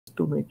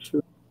to make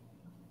sure.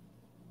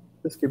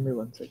 Just give me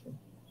 1 second.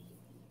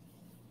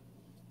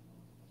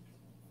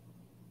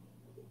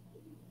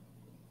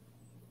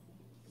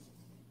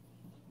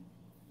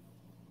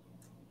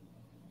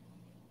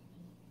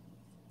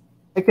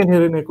 I can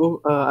hear an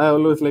echo. I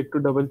always like to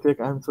double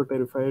check. I'm so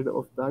terrified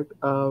of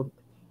that.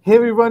 Hey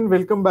everyone,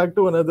 welcome back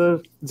to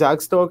another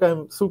JAX Talk.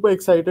 I'm super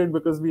excited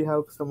because we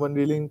have someone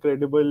really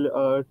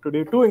incredible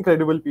today. Two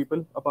incredible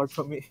people apart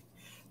from me,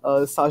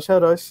 Sasha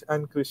Rush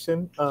and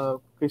Christian.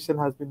 Christian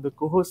has been the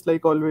co-host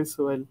like always,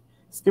 so I'll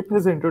skip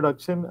his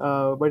introduction.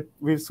 But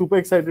we're super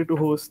excited to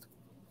host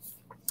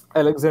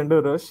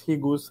Alexander Rush. He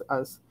goes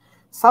as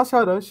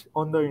Sasha Rush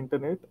on the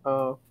internet.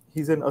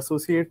 He's an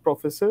associate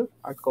professor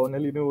at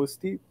Cornell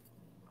University,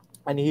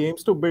 and he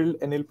aims to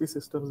build NLP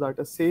systems that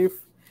are safe,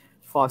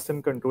 fast,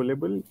 and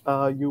controllable.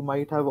 You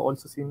might have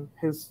also seen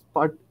his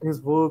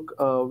work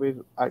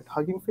at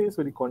Hugging Face,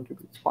 where he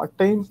contributes part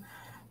time.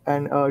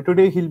 And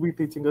today he'll be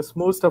teaching us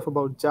more stuff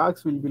about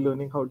JAX. We'll be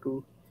learning how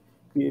to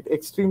create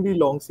extremely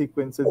long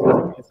sequences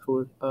using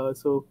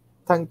S4.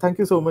 Thank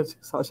you so much,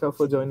 Sasha,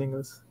 for joining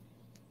us.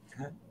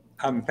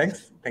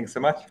 Thanks so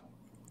much.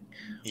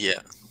 Yeah.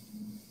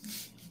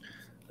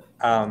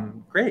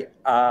 Great.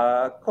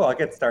 Cool. I'll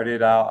get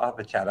started. I'll have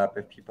the chat up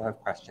if people have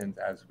questions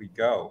as we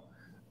go.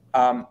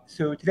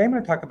 So today I'm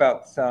going to talk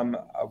about some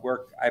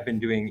work I've been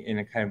doing in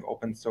a kind of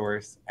open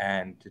source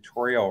and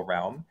tutorial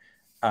realm.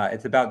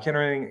 It's about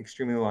generating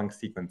extremely long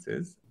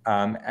sequences.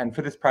 And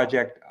for this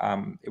project,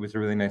 it was a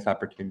really nice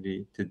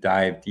opportunity to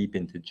dive deep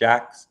into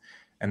JAX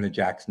and the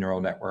JAX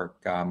neural network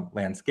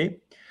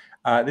landscape.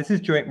 This is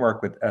joint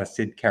work with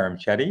Sid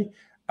Karamchetty,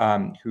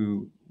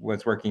 who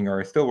was working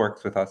or still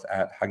works with us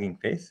at Hugging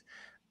Face.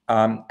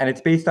 And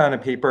it's based on a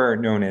paper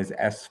known as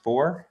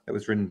S4 that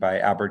was written by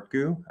Albert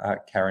Gu,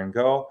 Karen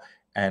Go,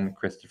 and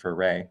Christopher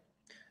Ray.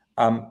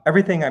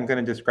 Everything I'm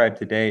going to describe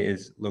today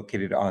is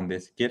located on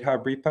this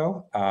GitHub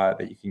repo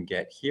that you can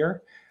get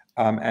here.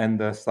 And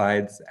the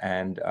slides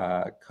and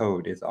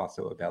code is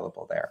also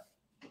available there.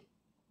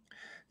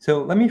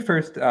 So let me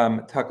first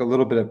talk a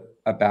little bit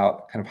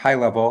about kind of high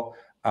level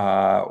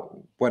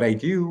what I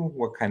do,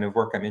 what kind of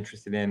work I'm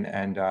interested in,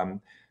 and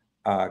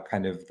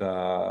kind of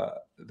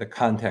the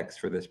context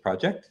for this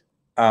project.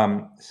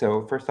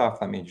 So first off,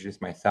 let me introduce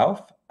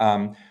myself.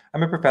 I'm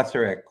a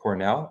professor at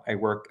Cornell. I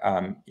work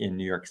in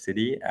New York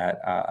City at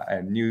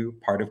a new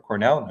part of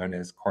Cornell known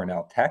as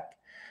Cornell Tech.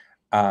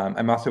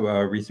 I'm also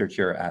a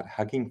researcher at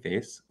Hugging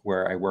Face,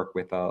 where I work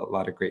with a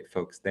lot of great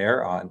folks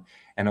there on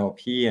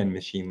NLP and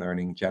machine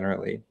learning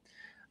generally.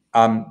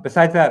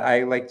 Besides that,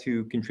 I like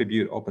to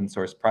contribute open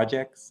source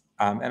projects,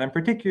 and I'm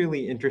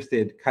particularly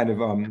interested kind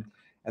of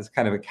as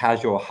kind of a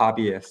casual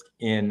hobbyist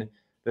in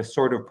the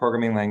sort of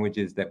programming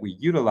languages that we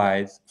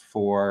utilize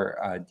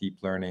for deep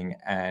learning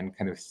and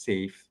kind of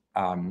safe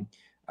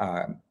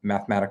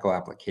mathematical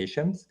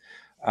applications.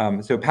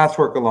 So past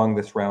work along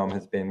this realm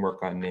has been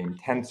work on named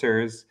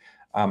tensors,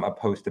 a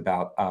post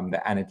about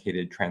the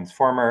annotated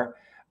transformer,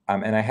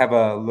 and I have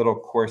a little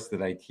course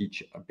that I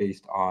teach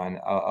based on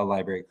a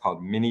library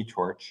called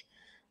MiniTorch,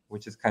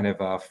 which is kind of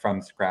a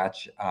from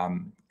scratch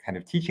kind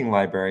of teaching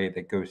library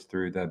that goes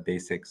through the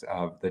basics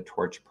of the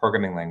Torch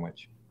programming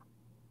language.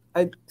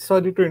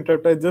 Sorry to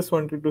interrupt. I just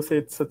wanted to say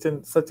it's such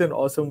an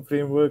awesome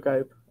framework.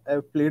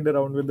 I've played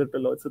around with it a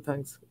lot. So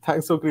thanks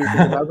for creating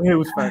it. I'm a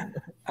huge fan.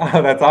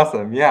 Oh, that's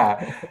awesome.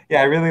 Yeah.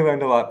 I really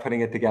learned a lot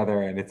putting it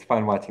together, and it's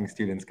fun watching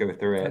students go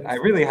through it. I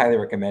really highly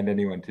recommend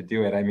anyone to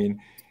do it. I mean,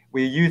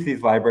 we use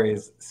these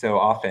libraries so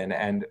often,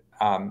 and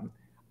on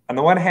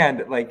the one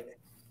hand, like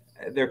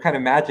they're kind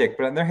of magic,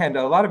 but on the other hand,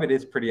 a lot of it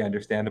is pretty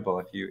understandable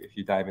if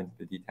you dive into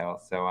the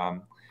details. So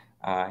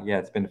yeah,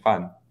 it's been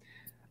fun.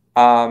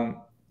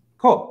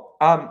 Cool.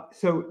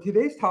 So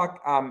today's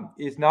talk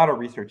is not a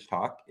research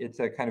talk. It's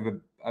a kind of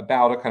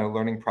about a kind of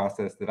learning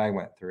process that I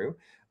went through.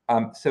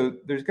 So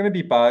there's going to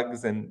be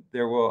bugs, and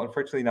there will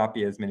unfortunately not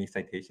be as many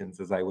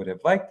citations as I would have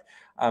liked.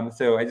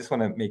 So I just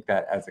want to make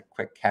that as a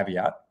quick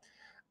caveat.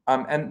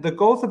 And the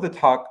goals of the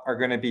talk are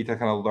going to be to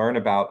kind of learn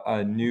about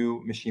a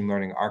new machine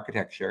learning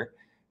architecture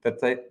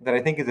that I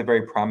think is a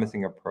very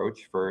promising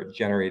approach for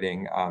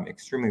generating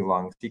extremely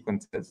long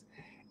sequences,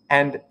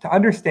 and to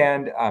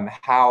understand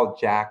how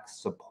JAX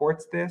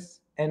supports this.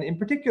 And in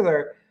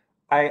particular,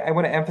 I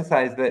want to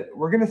emphasize that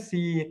we're going to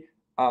see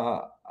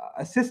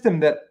a system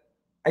that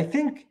I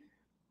think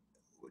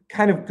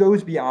kind of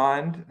goes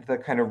beyond the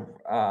kind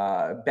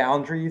of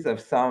boundaries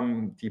of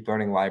some deep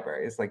learning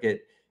libraries. Like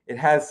it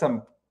has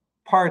some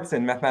parts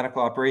and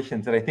mathematical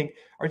operations that I think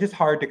are just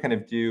hard to kind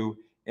of do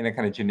in a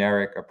kind of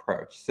generic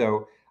approach.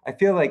 So I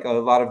feel like a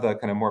lot of the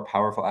kind of more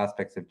powerful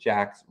aspects of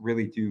JAX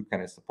really do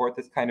kind of support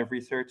this kind of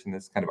research and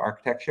this kind of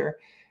architecture.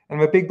 And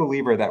I'm a big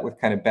believer that with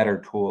kind of better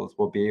tools,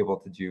 we'll be able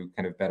to do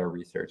kind of better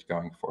research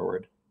going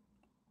forward.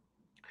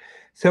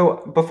 So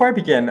before I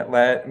begin,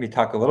 let me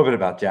talk a little bit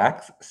about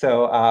JAX.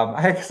 So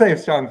I guess I have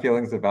strong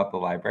feelings about the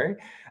library.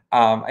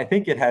 I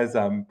think it has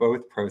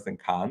both pros and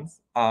cons.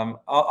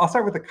 I'll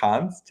start with the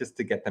cons just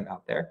to get them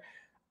out there.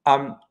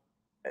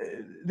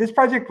 this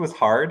project was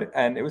hard,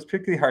 and it was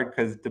particularly hard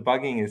because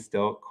debugging is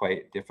still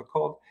quite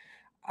difficult.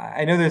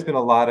 I know there's been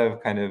a lot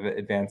of kind of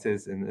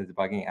advances in the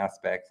debugging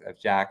aspects of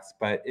JAX,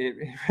 but it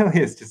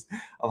really is just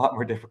a lot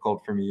more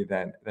difficult for me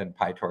than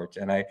PyTorch,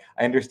 and I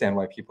understand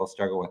why people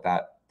struggle with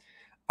that.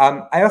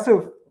 I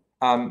also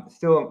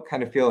still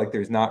kind of feel like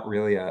there's not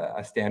really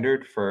a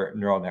standard for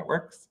neural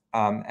networks,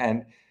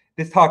 and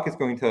this talk is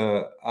going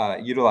to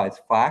utilize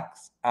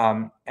Flax,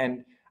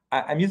 and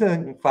I'm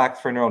using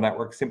Flax for neural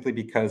networks simply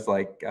because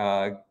like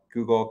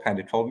Google kind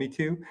of told me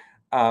to,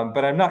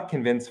 but I'm not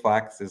convinced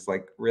Flax is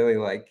like really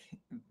like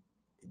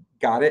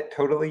got it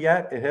totally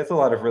yet. It has a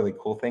lot of really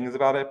cool things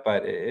about it,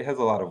 but it has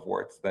a lot of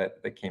warts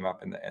that came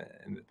up in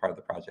the part of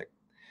the project.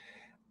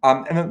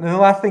 And then the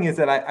last thing is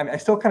that I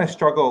still kind of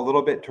struggle a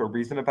little bit to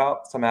reason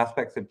about some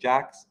aspects of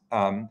JAX.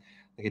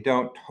 Like I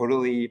don't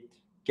totally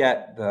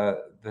get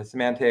the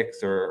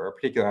semantics or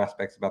particular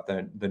aspects about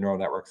the neural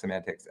network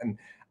semantics. And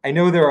I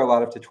know there are a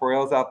lot of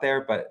tutorials out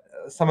there, but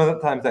some of the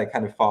times I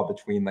kind of fall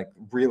between like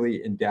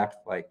really in depth,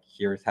 like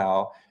here's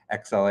how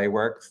XLA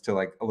works, to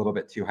like a little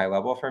bit too high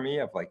level for me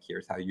of like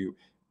here's how you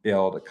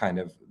build kind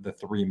of the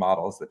 3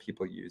 models that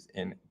people use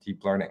in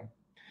deep learning.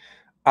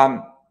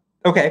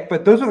 Okay,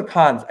 but those are the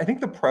cons. I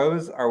think the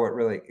pros are what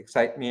really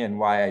excite me and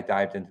why I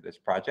dived into this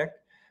project.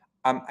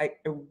 I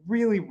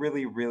really,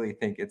 really, really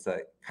think it's a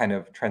kind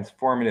of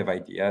transformative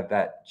idea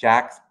that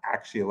JAX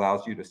actually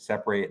allows you to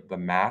separate the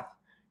math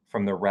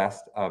from the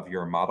rest of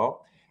your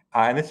model.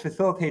 And this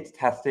facilitates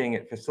testing,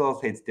 it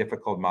facilitates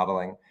difficult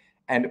modeling.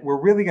 And we're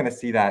really going to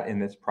see that in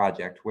this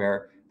project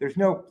where there's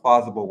no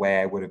plausible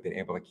way I would have been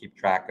able to keep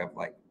track of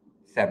like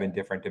 7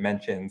 different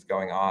dimensions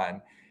going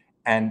on.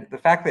 And the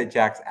fact that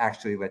JAX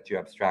actually lets you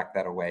abstract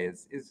that away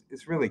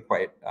is really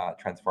quite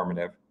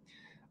transformative.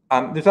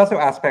 There's also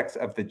aspects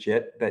of the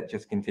JIT that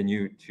just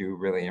continue to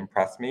really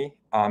impress me.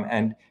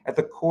 And at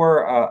the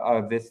core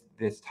of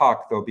this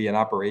talk, there'll be an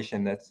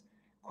operation that's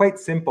quite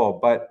simple,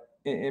 but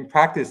in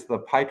practice, the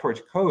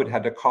PyTorch code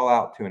had to call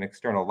out to an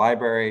external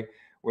library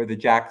where the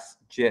JAX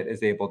JIT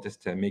is able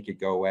just to make it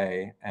go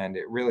away, and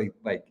it really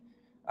like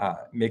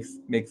makes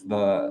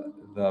the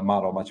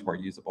model much more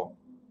usable.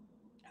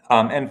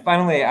 And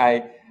finally,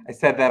 I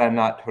said that I'm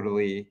not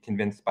totally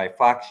convinced by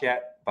Flax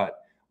yet,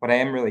 but what I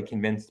am really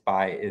convinced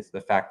by is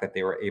the fact that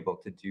they were able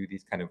to do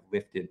these kind of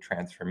lifted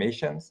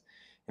transformations.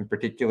 In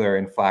particular,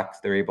 in Flax,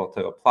 they're able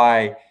to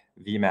apply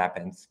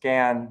VMAP and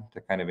scan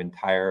to kind of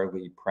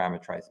entirely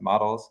parameterized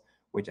models,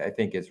 which I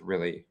think is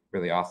really,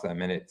 really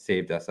awesome. And it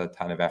saved us a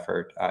ton of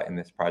effort in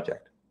this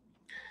project.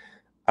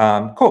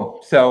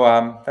 Cool.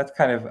 So that's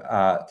kind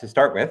of to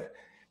start with.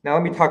 Now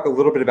let me talk a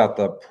little bit about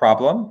the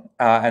problem,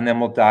 and then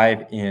we'll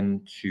dive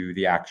into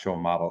the actual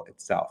model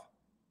itself.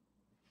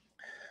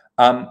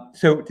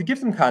 So to give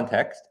some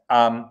context,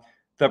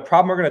 the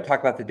problem we're going to talk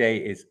about today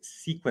is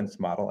sequence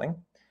modeling.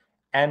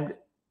 And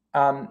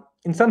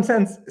in some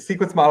sense,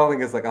 sequence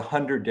modeling is like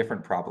 100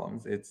 different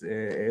problems.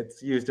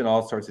 It's used in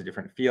all sorts of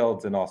different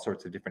fields and all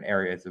sorts of different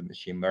areas of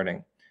machine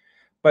learning.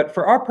 But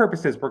for our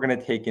purposes, we're going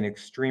to take an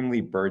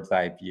extremely bird's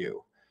eye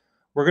view.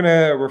 We're going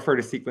to refer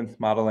to sequence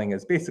modeling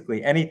as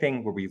basically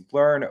anything where we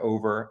learn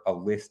over a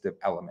list of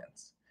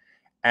elements.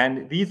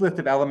 And these list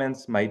of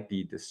elements might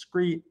be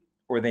discrete,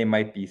 or they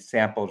might be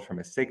sampled from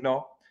a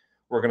signal.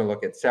 We're going to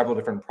look at several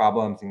different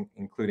problems,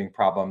 including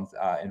problems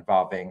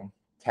involving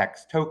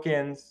text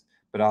tokens,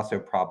 but also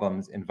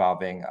problems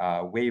involving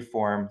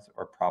waveforms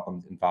or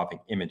problems involving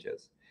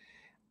images.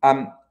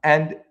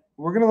 And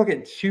we're going to look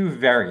at 2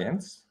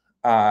 variants,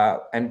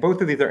 and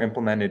both of these are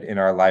implemented in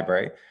our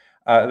library.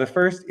 The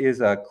first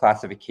is a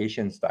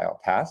classification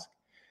style task.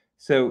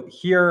 So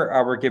here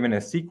we're given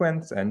a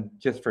sequence, and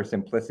just for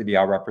simplicity,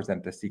 I'll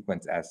represent the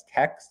sequence as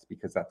text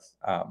because that's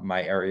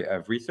my area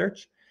of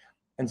research.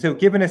 And so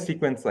given a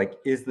sequence like,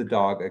 is the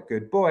dog a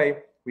good boy,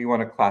 we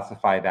want to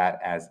classify that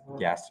as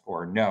yes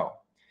or no.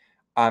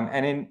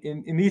 And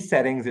in these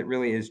settings, it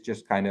really is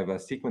just kind of a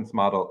sequence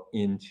model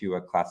into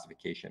a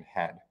classification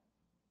head.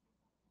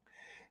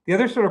 The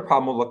other sort of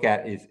problem we'll look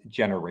at is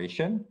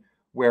generation,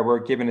 where we're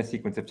given a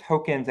sequence of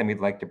tokens and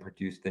we'd like to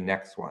produce the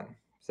next one.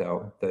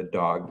 So the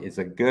dog is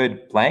a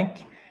good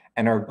blank,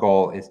 and our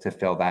goal is to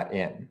fill that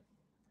in.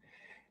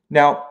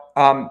 Now,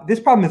 this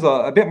problem is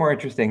a bit more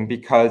interesting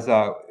because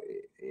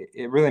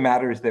it really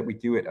matters that we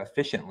do it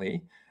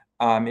efficiently.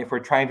 If we're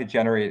trying to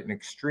generate an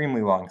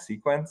extremely long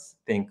sequence,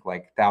 think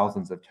like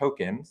thousands of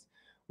tokens,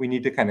 we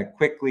need to kind of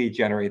quickly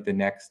generate the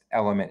next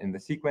element in the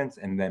sequence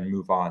and then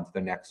move on to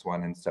the next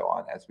one and so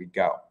on as we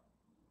go.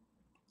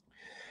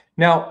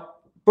 Now,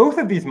 both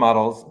of these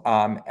models,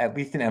 at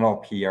least in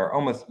NLP, are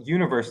almost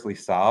universally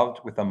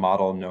solved with a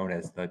model known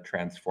as the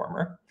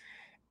transformer.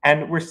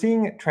 And we're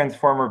seeing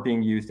transformer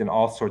being used in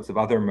all sorts of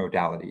other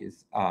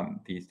modalities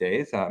these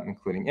days,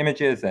 including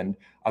images and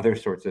other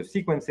sorts of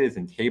sequences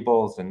and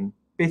tables, and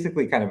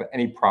basically kind of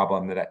any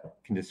problem that I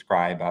can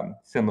describe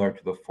similar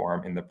to the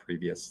form in the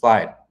previous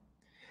slide.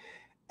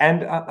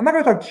 And I'm not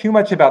going to talk too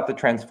much about the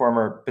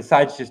transformer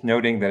besides just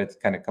noting that it's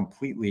kind of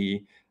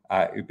completely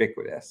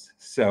ubiquitous.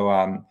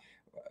 So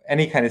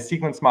any kind of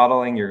sequence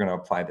modeling you're going to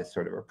apply this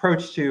sort of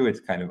approach to. It's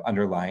kind of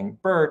underlying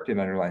BERT, it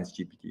underlies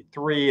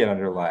GPT-3, it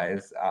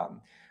underlies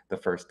the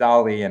first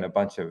DALL-E, and a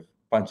bunch of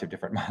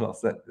different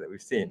models that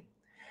we've seen.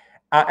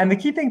 And the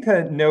key thing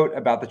to note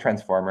about the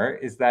transformer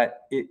is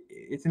that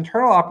its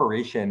internal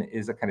operation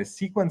is a kind of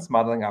sequence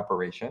modeling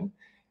operation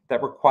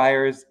that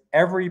requires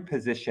every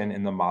position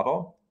in the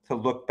model to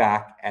look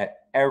back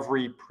at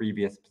every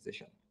previous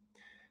position.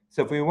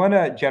 So if we want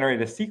to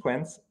generate a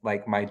sequence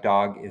like my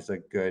dog is a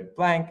good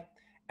blank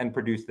and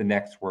produce the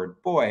next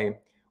word boy,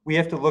 we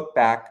have to look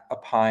back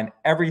upon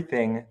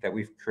everything that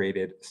we've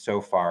created so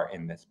far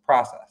in this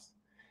process.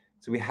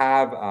 So we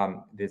have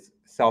this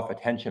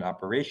self-attention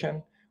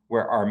operation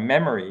where our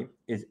memory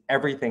is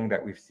everything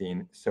that we've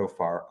seen so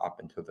far up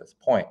until this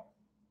point.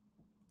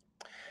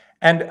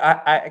 And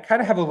I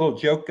kind of have a little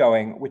joke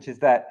going, which is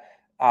that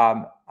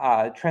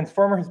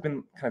transformer has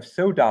been kind of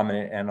so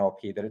dominant in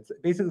NLP that it's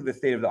basically the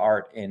state of the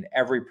art in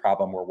every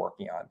problem we're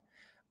working on.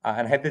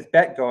 And I have this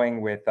bet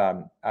going with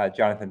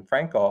Jonathan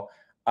Frankel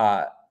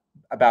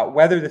about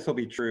whether this will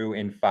be true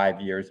in 5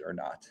 years or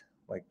not,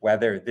 like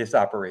whether this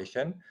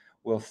operation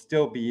will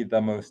still be the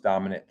most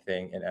dominant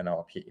thing in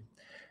NLP.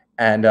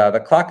 And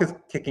the clock is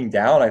ticking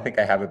down. I think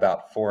I have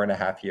about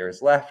 4.5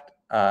 years left.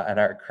 And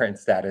our current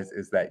status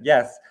is that,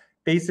 yes,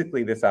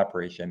 basically this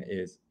operation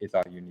is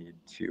all you need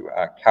to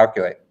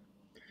calculate.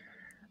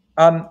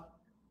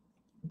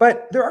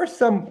 But there are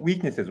some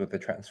weaknesses with the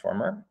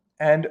transformer.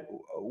 And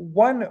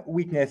one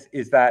weakness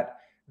is that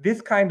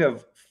this kind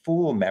of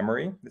full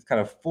memory, this kind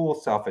of full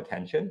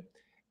self-attention,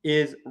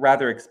 is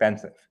rather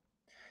expensive.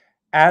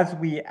 As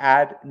we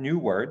add new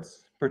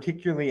words,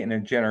 particularly in a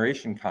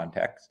generation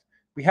context,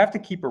 we have to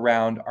keep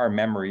around our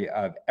memory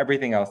of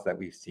everything else that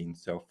we've seen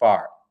so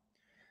far.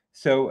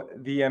 So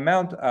the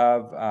amount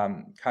of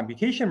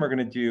computation we're going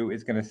to do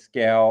is going to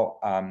scale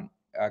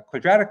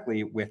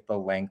quadratically with the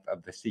length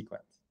of the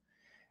sequence.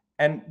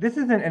 And this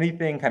isn't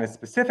anything kind of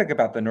specific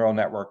about the neural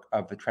network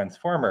of the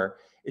transformer.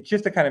 It's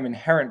just a kind of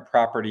inherent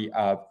property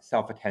of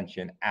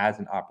self-attention as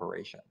an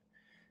operation.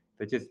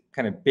 That's just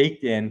kind of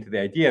baked into the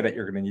idea that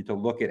you're going to need to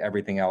look at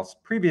everything else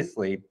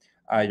previously.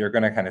 You're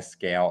going to kind of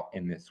scale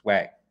in this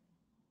way.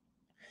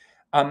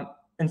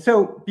 And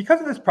so because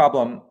of this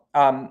problem,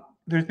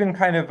 there's been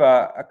kind of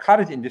a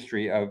cottage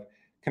industry of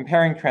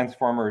comparing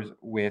transformers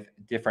with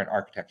different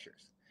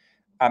architectures.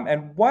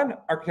 And one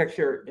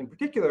architecture in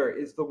particular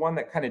is the one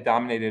that kind of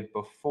dominated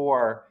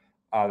before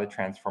the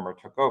transformer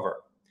took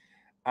over.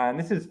 And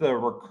this is the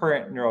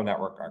recurrent neural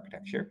network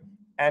architecture.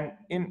 And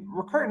in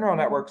recurrent neural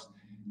networks,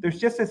 there's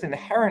just this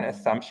inherent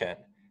assumption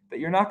that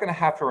you're not going to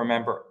have to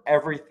remember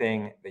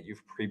everything that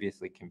you've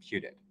previously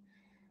computed.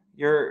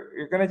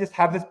 You're going to just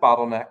have this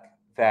bottleneck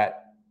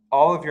that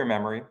all of your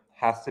memory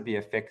has to be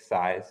a fixed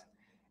size,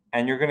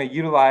 and you're going to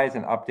utilize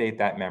and update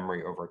that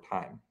memory over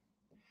time.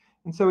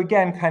 And so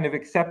again, kind of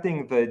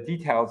accepting the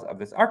details of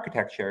this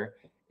architecture,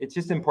 it's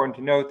just important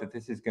to note that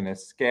this is going to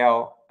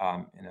scale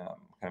in a kind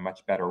of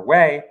much better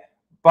way,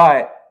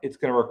 but it's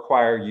going to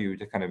require you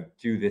to kind of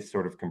do this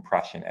sort of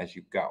compression as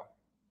you go.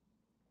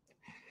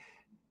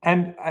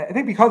 And I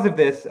think because of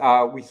this,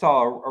 we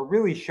saw a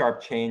really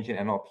sharp change in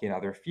NLP and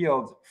other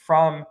fields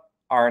from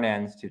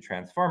RNNs to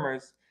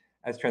transformers,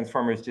 as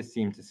transformers just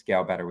seem to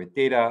scale better with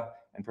data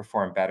and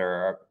perform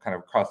better kind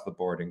of across the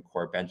board in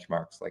core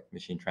benchmarks like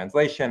machine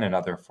translation and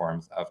other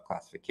forms of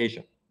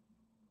classification.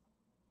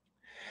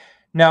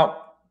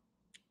 Now,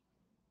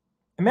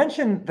 I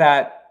mentioned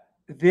that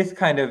this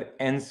kind of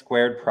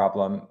n-squared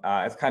problem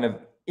is kind of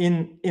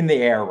in the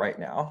air right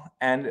now.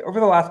 And over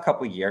the last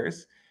couple of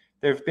years,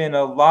 there have been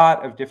a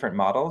lot of different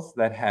models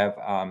that have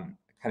kind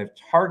of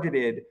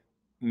targeted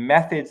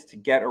methods to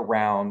get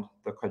around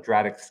the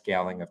quadratic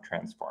scaling of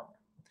transformer.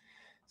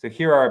 So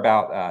here are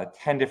about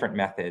 10 different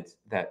methods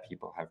that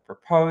people have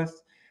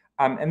proposed.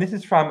 And this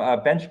is from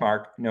a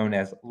benchmark known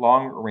as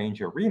Long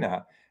Range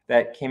Arena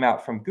that came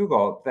out from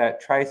Google that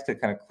tries to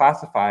kind of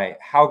classify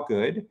how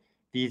good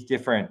these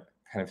different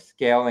kind of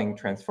scaling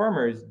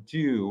transformers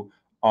do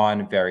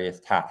on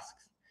various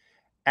tasks.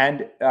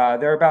 And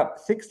there are about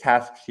 6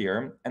 tasks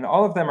here, and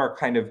all of them are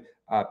kind of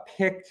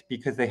picked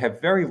because they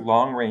have very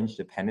long range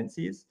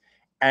dependencies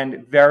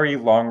and very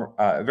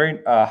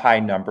high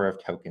number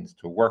of tokens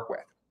to work with.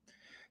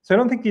 So I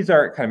don't think these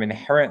are kind of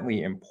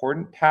inherently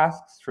important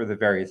tasks for the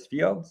various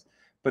fields,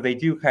 but they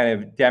do kind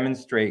of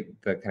demonstrate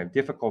the kind of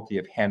difficulty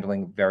of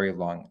handling very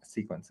long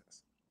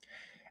sequences.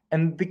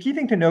 And the key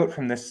thing to note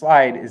from this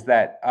slide is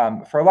that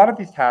for a lot of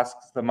these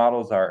tasks, the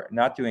models are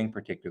not doing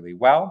particularly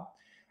well.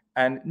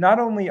 And not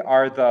only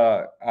are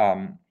the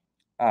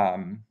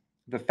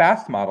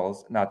fast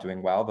models not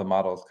doing well, the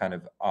models kind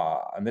of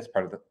on this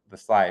part of the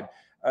slide,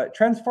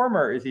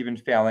 transformer is even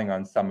failing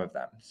on some of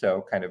them.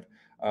 So kind of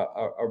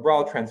a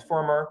raw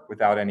transformer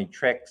without any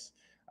tricks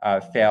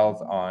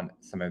fails on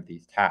some of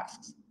these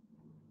tasks.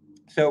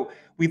 So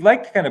we'd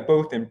like to kind of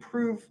both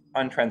improve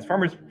on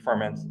transformers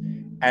performance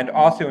and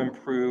also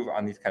improve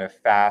on these kind of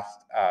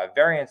fast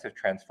variants of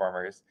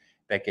transformers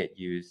that get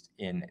used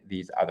in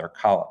these other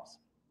columns.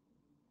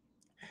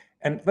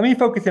 And let me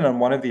focus in on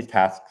one of these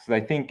tasks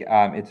because I think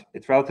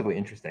it's relatively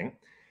interesting.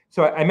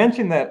 So I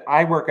mentioned that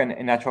I work in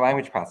natural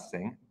language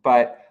processing,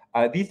 but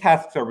these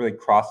tasks are really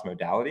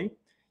cross-modality.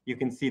 You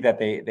can see that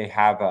they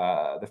have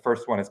the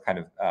first one is kind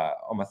of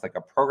almost like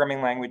a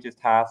programming languages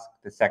task.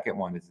 The second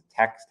one is a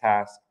text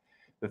task.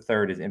 The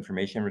third is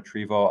information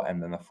retrieval,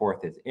 and then the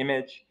fourth is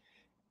image.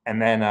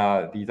 And then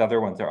these other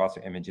ones are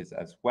also images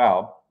as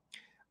well.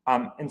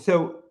 And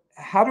so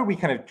how do we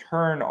kind of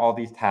turn all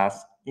these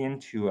tasks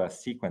into a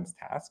sequence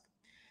task?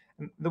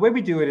 The way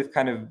we do it is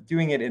kind of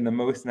doing it in the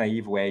most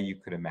naive way you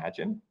could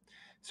imagine.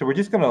 So we're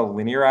just going to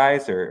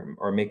linearize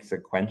or make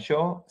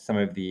sequential some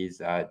of these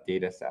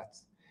data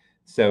sets.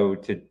 So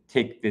to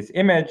take this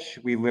image,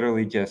 we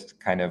literally just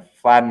kind of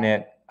flatten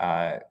it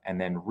and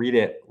then read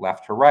it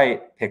left to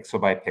right, pixel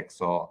by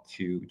pixel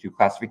to do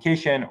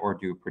classification or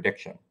do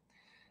prediction.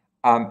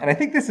 And I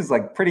think this is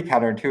like pretty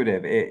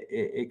counterintuitive.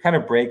 It kind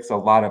of breaks a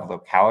lot of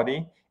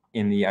locality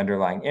in the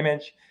underlying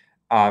image,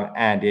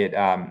 and it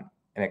kind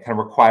of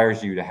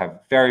requires you to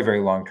have very,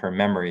 very long-term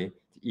memory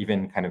to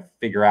even kind of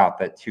figure out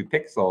that 2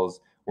 pixels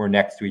were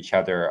next to each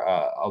other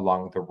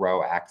along the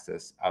row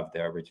axis of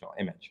the original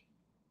image.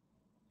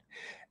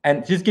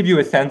 And just give you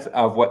a sense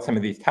of what some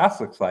of these tasks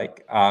looks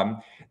like.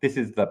 This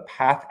is the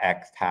path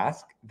X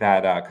task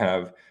that kind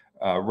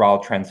of raw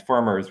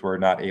transformers were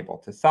not able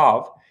to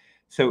solve.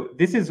 So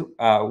this is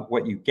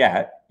what you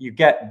get. You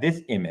get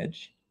this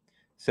image.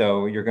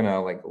 So you're going to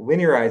like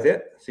linearize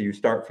it. So you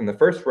start from the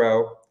first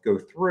row, go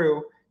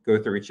through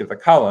each of the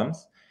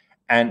columns,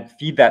 and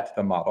feed that to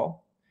the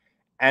model.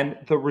 And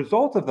the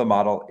result of the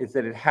model is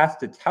that it has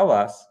to tell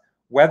us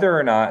whether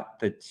or not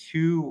the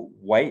 2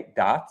 white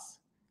dots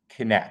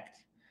connect.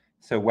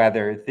 So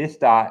whether this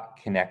dot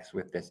connects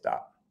with this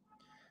dot.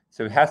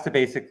 So it has to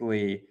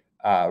basically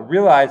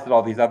realize that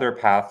all these other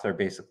paths are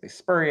basically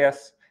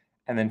spurious,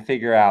 and then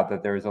figure out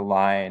that there's a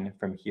line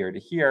from here to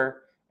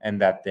here and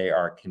that they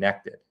are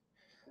connected.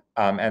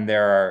 And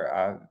there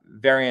are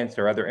variants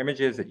or other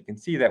images that you can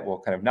see that will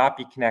kind of not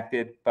be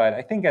connected. But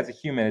I think as a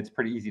human, it's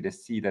pretty easy to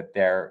see that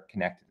they're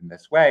connected in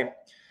this way.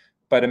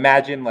 But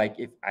imagine like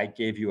if I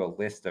gave you a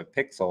list of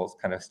pixels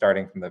kind of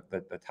starting from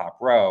the top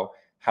row,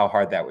 how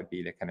hard that would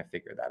be to kind of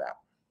figure that out.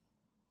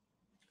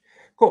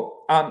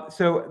 Cool.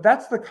 So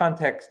that's the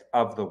context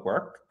of the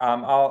work.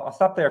 I'll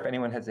stop there if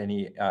anyone has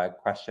any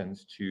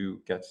questions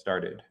to get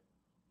started.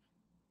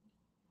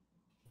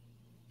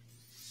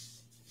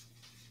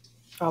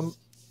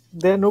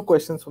 There are no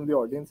questions from the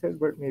audience yet,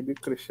 but maybe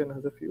Christian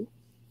has a few.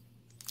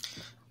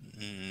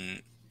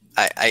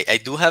 I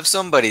do have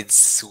some, but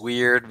it's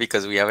weird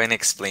because we haven't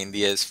explained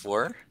the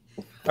S4.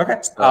 Okay.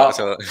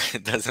 So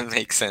it doesn't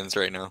make sense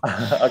right now.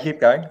 I'll keep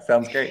going.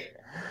 Sounds great.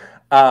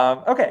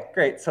 Okay,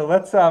 great. So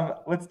let's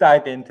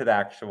dive into the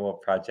actual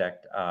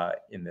project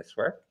in this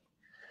work.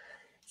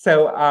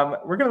 So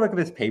we're going to look at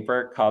this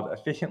paper called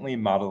Efficiently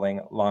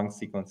Modeling Long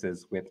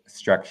Sequences with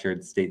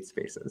Structured State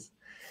Spaces.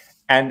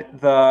 And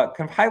the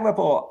kind of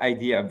high-level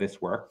idea of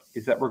this work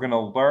is that we're going to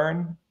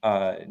learn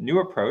a new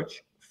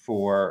approach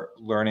for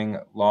learning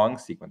long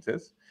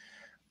sequences.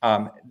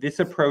 This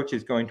approach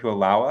is going to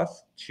allow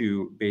us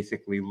to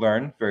basically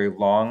learn very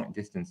long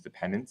distance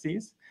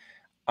dependencies.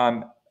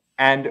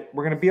 And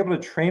we're going to be able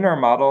to train our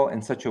model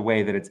in such a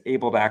way that it's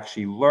able to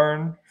actually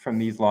learn from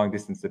these long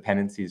distance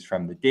dependencies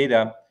from the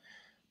data.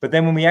 But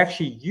then when we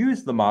actually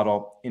use the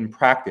model in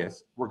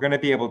practice, we're going to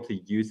be able to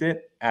use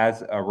it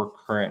as a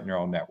recurrent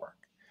neural network.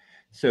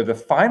 So the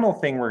final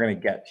thing we're going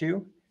to get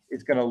to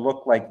is going to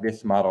look like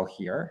this model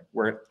here,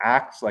 where it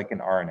acts like an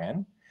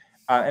RNN.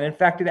 And in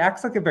fact, it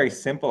acts like a very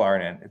simple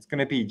RNN. It's going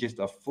to be just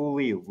a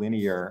fully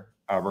linear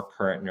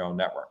recurrent neural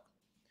network.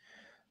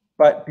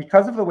 But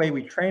because of the way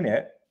we train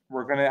it,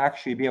 we're going to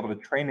actually be able to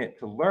train it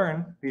to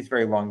learn these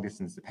very long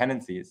distance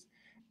dependencies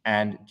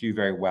and do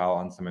very well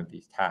on some of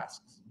these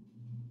tasks.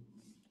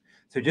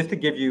 So just to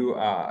give you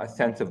a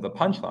sense of the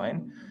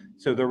punchline,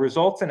 so the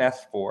results in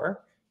S4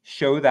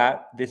 show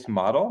that this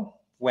model,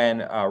 when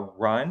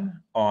run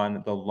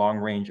on the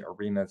long-range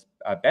arenas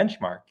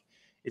benchmark,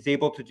 is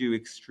able to do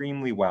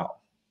extremely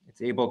well.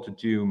 It's able to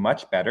do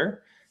much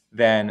better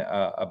than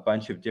a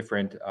bunch of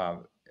different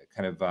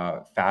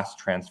fast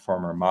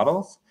transformer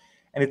models.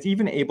 And it's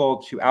even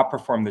able to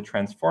outperform the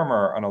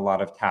transformer on a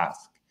lot of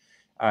tasks,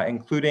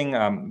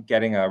 including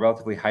getting a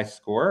relatively high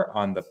score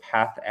on the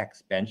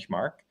PathX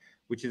benchmark,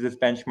 which is this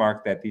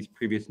benchmark that these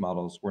previous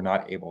models were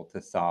not able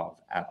to solve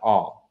at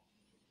all.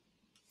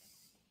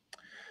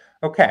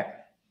 Okay,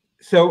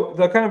 so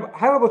the kind of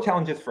high-level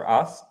challenges for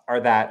us are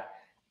that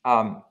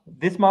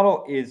this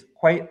model is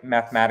quite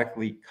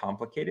mathematically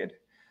complicated.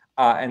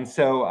 And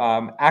so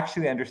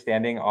actually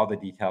understanding all the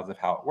details of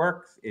how it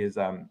works is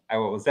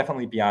was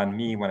definitely beyond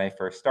me when I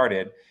first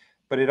started,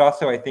 but it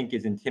also, I think,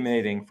 is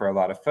intimidating for a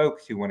lot of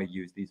folks who want to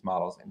use these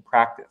models in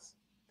practice.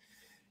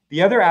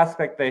 The other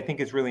aspect that I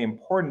think is really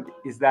important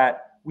is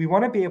that we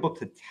want to be able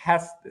to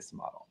test this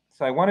model.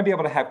 So I want to be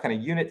able to have kind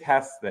of unit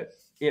tests that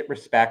it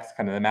respects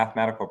kind of the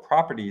mathematical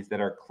properties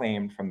that are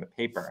claimed from the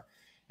paper.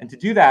 And to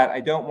do that, I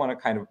don't want a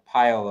kind of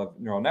pile of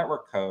neural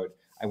network code.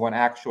 I want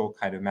actual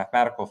kind of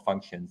mathematical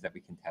functions that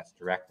we can test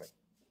directly.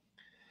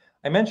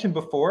 I mentioned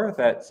before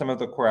that some of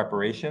the core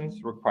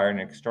operations require an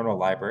external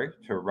library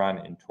to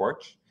run in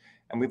Torch,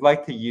 and we'd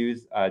like to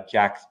use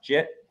JAX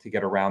JIT to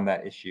get around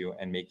that issue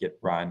and make it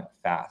run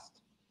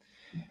fast.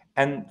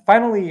 And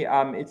finally,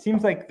 it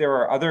seems like there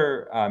are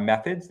other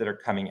methods that are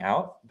coming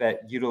out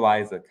that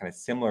utilize a kind of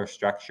similar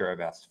structure of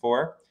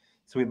S4.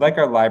 So we'd like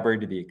our library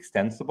to be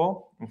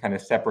extensible and kind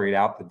of separate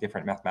out the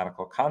different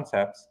mathematical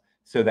concepts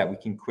so that we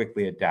can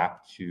quickly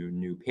adapt to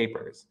new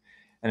papers.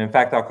 And in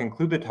fact, I'll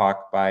conclude the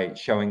talk by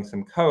showing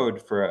some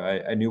code for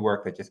a new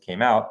work that just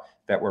came out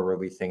that we're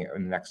releasing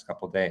in the next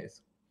couple of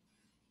days.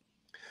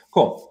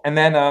 Cool. And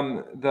then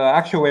the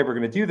actual way we're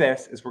going to do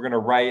this is we're going to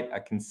write a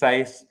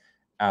concise,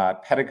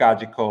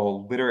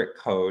 pedagogical, literate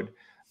code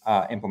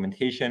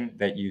implementation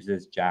that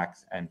uses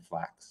JAX and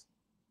Flax.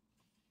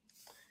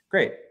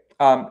 Great.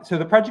 So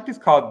the project is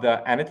called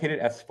the Annotated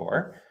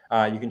S4.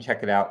 You can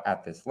check it out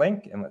at this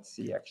link. And let's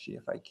see, actually,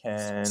 if I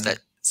can.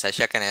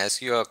 Sasha, can I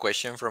ask you a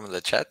question from the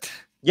chat?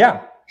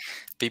 Yeah.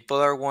 People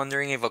are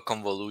wondering if a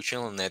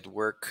convolutional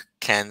network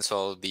can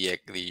solve the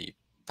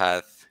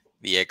XPath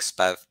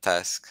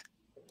task.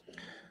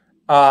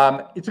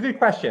 It's a good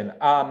question.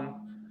 I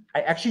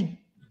actually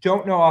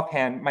don't know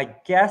offhand. My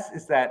guess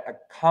is that a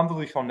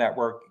convolutional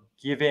network,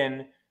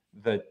 given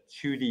the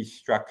 2D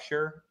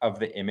structure of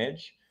the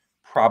image,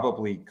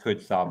 probably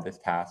could solve this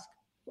task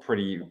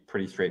pretty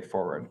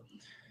straightforward.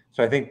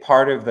 So I think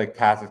part of the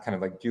task is kind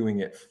of like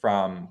doing it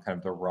from kind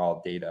of the raw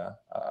data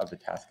of the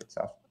task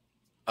itself.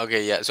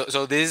 Okay, yeah.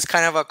 So this is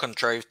kind of a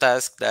contrived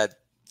task that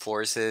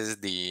forces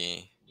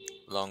the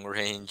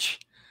long-range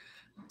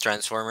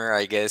transformer,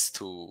 I guess,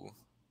 to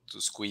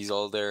squeeze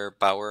all their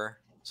power,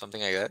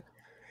 something like that.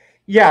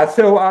 Yeah.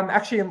 So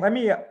actually,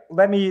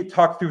 let me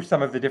talk through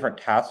some of the different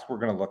tasks we're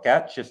going to look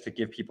at, just to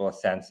give people a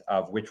sense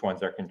of which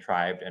ones are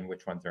contrived and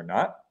which ones are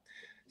not.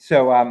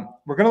 So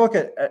we're going to look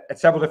at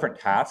several different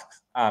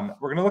tasks. We're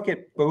going to look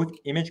at both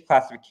image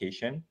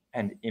classification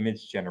and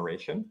image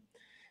generation.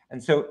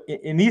 And so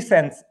in these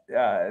sense,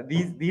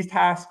 these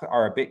tasks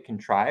are a bit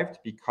contrived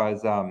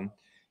because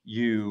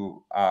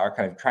you are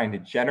kind of trying to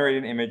generate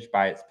an image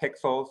by its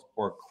pixels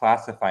or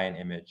classify an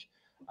image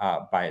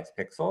by its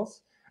pixels.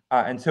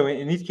 And so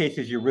in these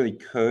cases, you really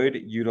could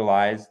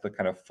utilize the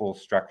kind of full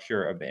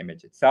structure of the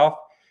image itself.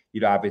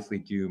 You'd obviously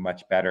do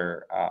much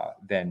better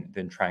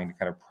than trying to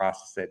kind of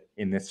process it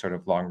in this sort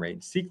of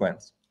long-range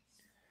sequence.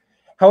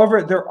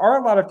 However, there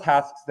are a lot of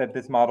tasks that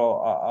this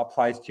model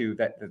applies to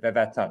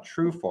that's not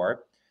true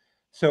for.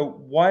 So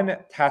one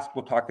task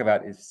we'll talk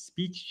about is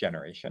speech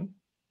generation.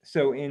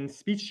 So in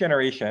speech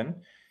generation,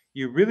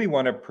 you really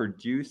want to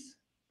produce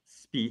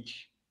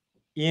speech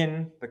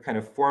in the kind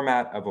of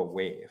format of a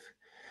wave.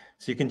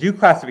 So you can do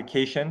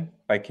classification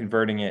by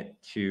converting it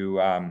to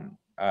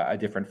a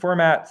different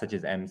format, such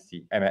as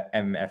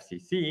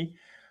MFCC.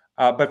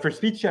 But for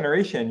speech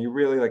generation, you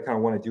really kind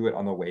of want to do it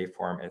on the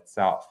waveform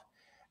itself.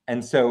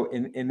 And so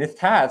in this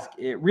task,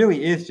 it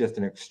really is just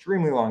an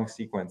extremely long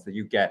sequence that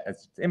you get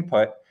as its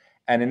input.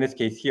 And in this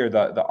case here,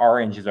 the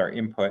orange is our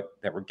input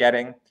that we're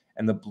getting,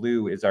 and the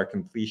blue is our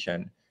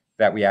completion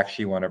that we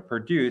actually want to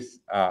produce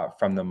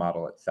from the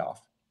model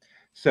itself.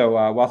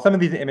 So while some of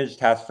these image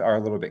tasks are a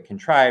little bit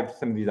contrived,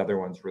 some of these other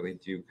ones really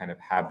do kind of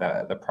have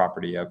the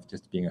property of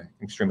just being an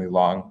extremely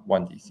long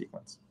 1D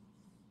sequence.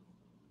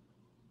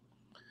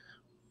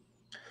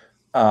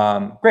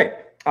 Great.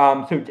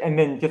 And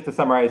then just to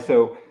summarize,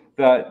 so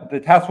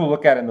the tasks we'll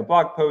look at in the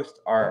blog post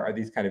are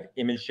these kind of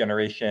image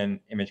generation,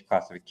 image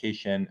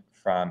classification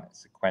from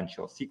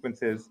sequential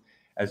sequences,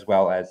 as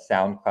well as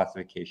sound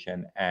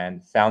classification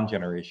and sound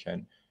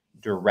generation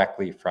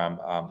directly from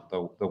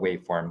the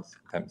waveforms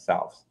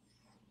themselves.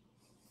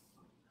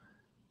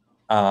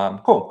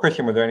 Cool.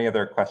 Christian, were there any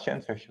other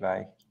questions, or should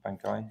I keep on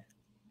going?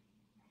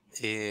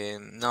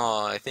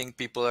 No, I think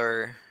people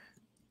are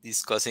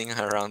discussing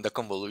around the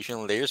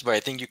convolutional layers, but I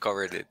think you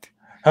covered it.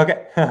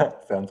 Okay,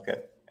 sounds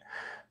good.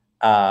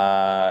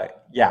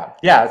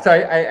 Yeah. So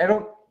I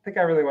don't think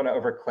I really want to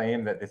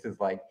overclaim that this is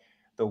like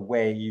the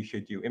way you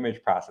should do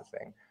image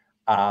processing,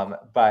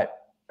 but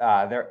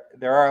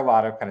there are a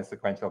lot of kind of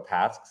sequential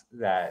tasks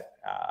that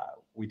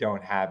we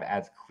don't have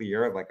as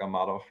clear like a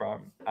model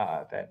from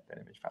than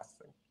image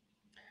processing.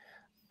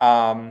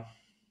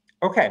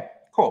 Okay,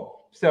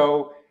 cool.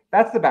 So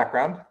that's the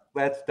background.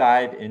 Let's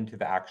dive into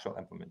the actual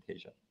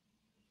implementation.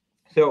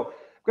 So I'm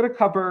going to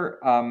cover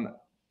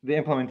the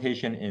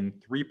implementation in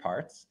 3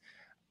 parts.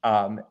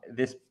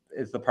 This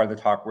is the part of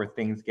the talk where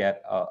things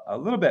get a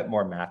little bit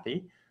more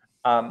mathy.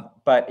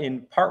 But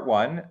in part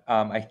 1,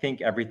 I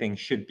think everything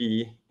should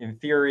be, in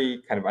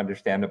theory, kind of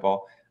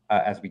understandable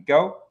as we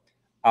go.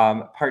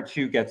 Part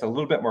 2 gets a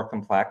little bit more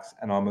complex,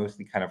 and I'll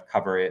mostly kind of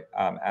cover it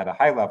at a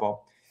high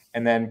level.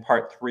 And then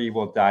part 3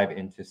 will dive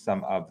into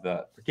some of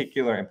the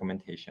particular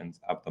implementations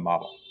of the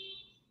model.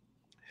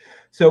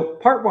 So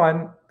part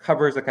 1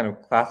 covers a kind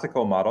of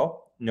classical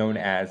model known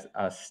as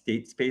a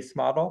state space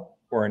model,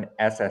 or an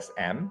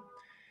SSM.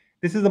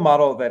 This is a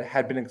model that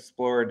had been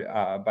explored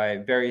by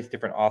various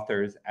different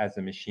authors as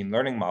a machine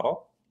learning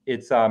model.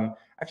 It's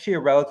actually a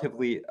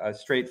relatively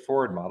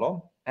straightforward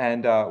model,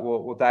 and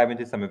we'll dive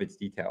into some of its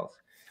details.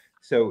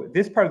 So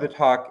this part of the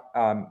talk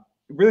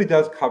really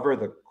does cover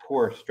the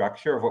core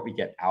structure of what we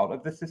get out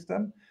of the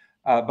system,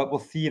 but we'll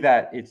see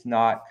that it's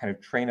not kind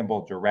of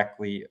trainable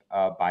directly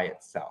by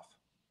itself.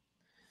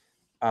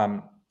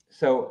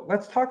 So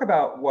let's talk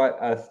about what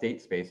a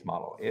state space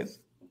model is.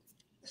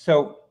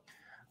 So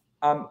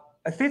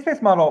a state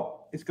space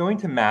model is going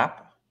to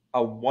map a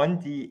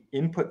 1D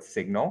input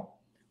signal,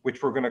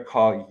 which we're going to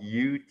call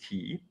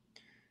UT,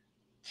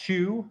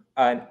 to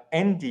an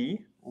ND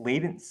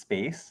latent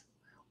space,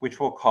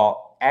 which we'll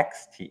call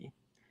XT.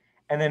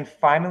 And then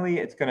finally,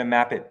 it's going to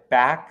map it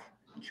back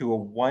to a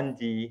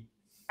 1D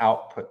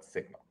output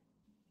signal.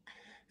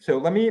 So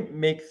let me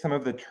make some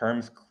of the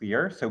terms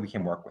clear so we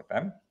can work with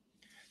them.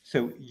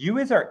 So U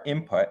is our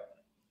input.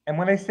 And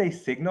when I say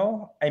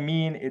signal, I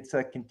mean it's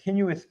a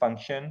continuous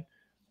function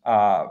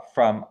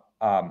from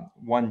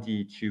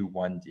 1D to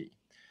 1D.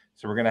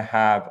 So we're going to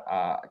have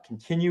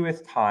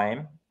continuous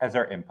time as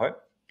our input.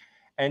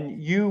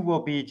 And U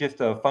will be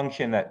just a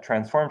function that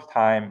transforms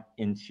time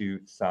into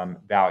some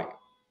value.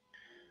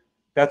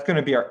 That's going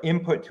to be our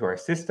input to our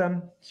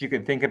system. So you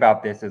can think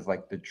about this as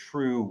like the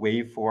true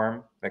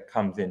waveform that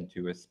comes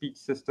into a speech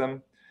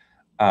system,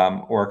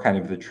 or kind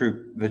of the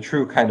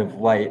true kind of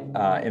light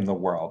in the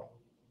world.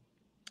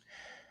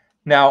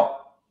 Now,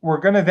 we're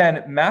going to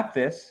then map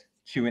this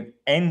to an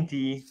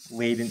ND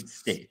latent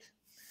state.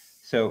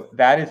 So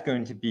that is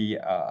going to be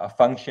a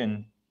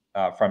function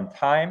from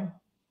time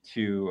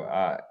to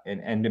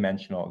an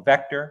n-dimensional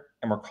vector,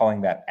 and we're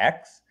calling that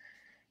x.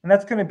 And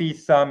that's going to be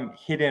some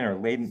hidden or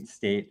latent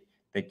state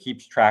that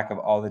keeps track of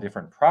all the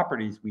different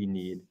properties we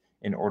need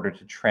in order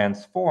to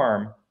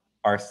transform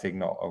our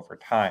signal over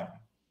time.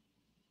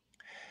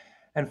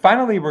 And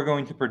finally, we're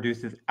going to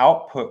produce this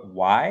output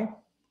y,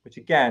 which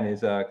again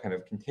is a kind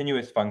of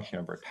continuous function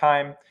over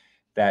time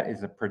that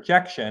is a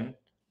projection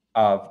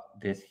of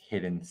this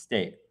hidden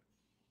state.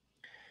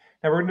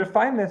 Now we're going to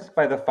define this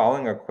by the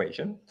following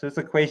equation. So this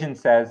equation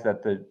says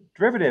that the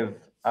derivative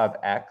of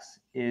x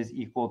is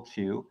equal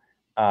to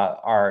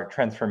our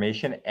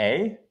transformation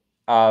A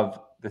of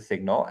the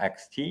signal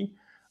xt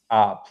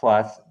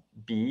plus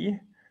b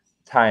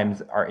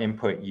times our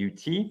input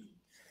ut.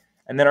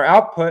 And then our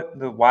output,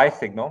 the y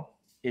signal,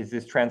 is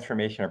this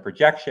transformation or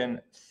projection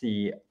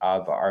C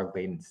of our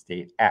latent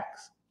state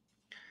x.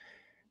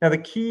 Now the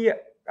key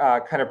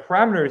kind of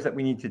parameters that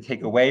we need to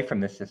take away from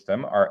this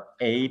system are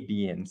A,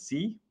 B, and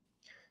C.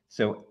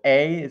 So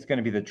A is going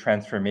to be the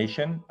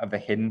transformation of the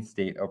hidden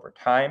state over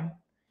time.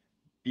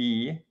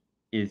 B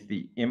is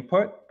the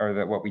input,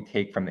 or what we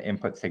take from the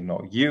input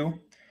signal U.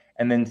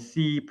 And then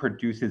C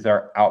produces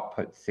our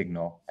output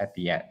signal at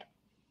the end.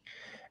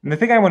 And the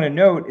thing I want to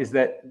note is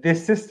that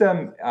this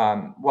system,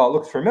 while it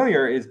looks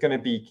familiar, is going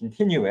to be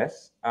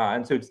continuous.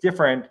 And so it's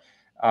different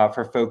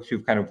for folks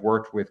who've kind of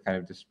worked with kind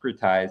of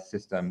discretized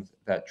systems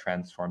that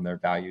transform their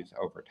values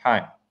over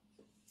time.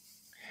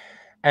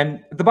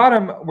 And at the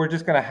bottom, we're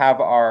just going to have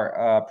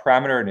our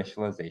parameter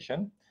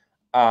initialization.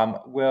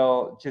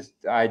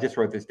 I just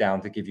wrote this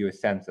down to give you a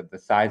sense of the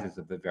sizes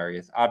of the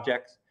various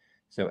objects.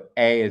 So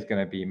A is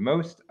going to be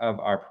most of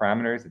our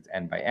parameters. It's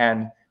n by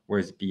n.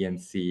 Whereas B and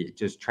C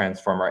just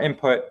transform our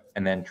input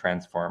and then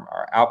transform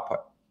our output.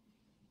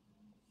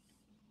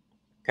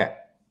 Okay.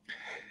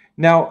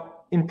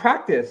 Now, in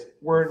practice,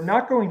 we're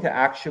not going to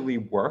actually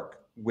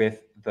work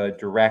with the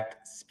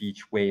direct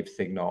speech wave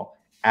signal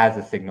as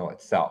a signal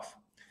itself.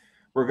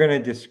 We're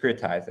going to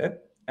discretize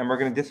it, and we're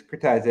going to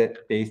discretize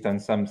it based on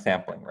some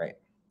sampling rate.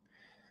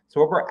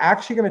 So what we're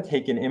actually going to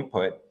take in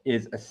input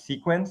is a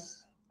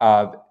sequence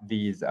of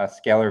these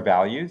scalar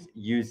values,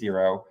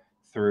 U0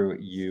 through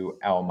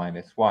UL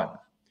minus 1.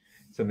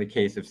 So in the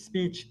case of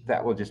speech,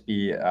 that will just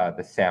be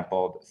the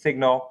sampled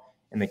signal.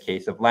 In the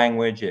case of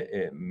language,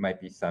 it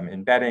might be some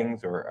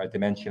embeddings or a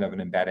dimension of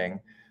an embedding.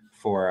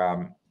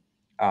 For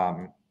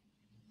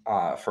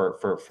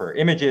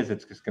images,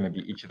 it's just going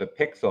to be each of the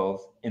pixels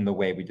in the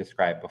way we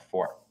described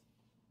before.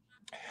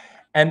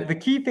 And the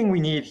key thing we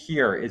need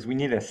here is we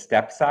need a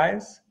step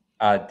size,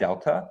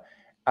 delta,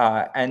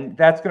 and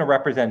that's going to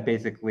represent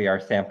basically our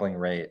sampling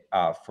rate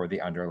for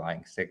the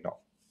underlying signal.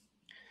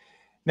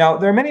 Now,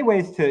 there are many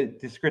ways to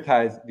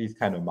discretize these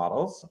kind of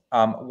models.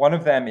 One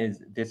of them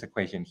is this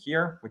equation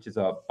here, which is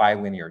a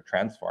bilinear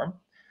transform.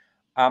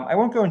 I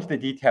won't go into the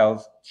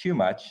details too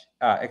much,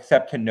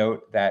 except to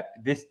note that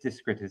this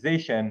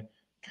discretization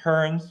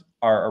turns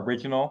our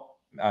original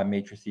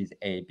matrices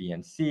A, B,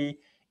 and C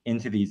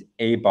into these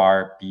A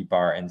bar, B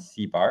bar, and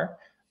C bar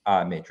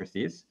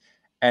matrices.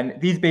 And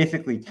these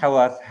basically tell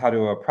us how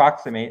to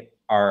approximate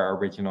our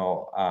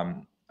original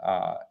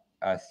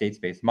state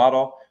space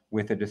model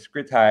with a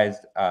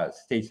discretized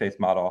state space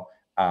model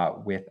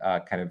with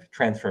a kind of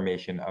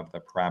transformation of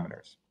the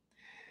parameters.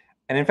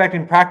 And in fact,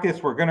 in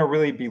practice, we're going to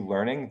really be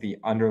learning the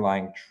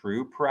underlying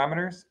true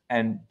parameters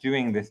and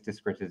doing this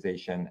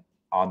discretization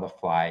on the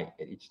fly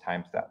at each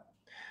time step.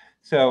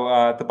 So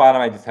at the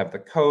bottom, I just have the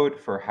code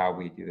for how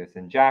we do this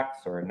in JAX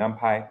or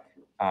NumPy,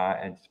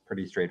 and it's a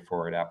pretty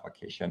straightforward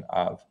application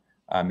of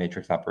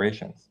matrix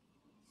operations.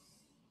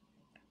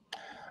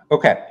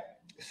 Okay,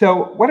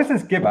 so what does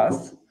this give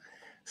us?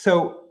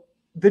 So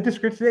the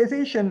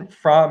discretization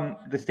from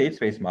the state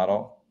space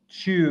model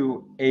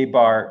to A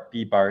bar,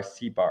 B bar,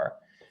 C bar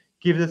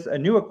gives us a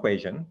new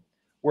equation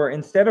where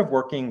instead of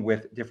working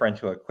with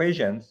differential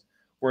equations,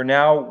 we're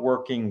now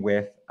working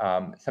with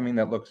something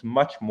that looks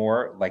much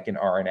more like an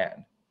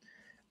RNN.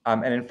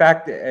 And in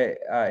fact,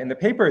 in the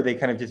paper, they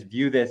kind of just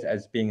view this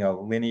as being a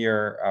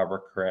linear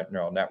recurrent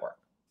neural network.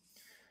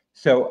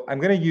 So I'm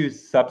going to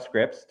use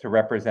subscripts to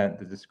represent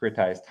the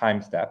discretized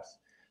time steps.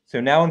 So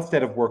now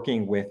instead of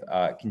working with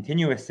a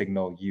continuous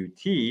signal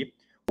ut, we're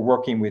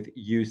working with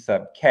u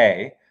sub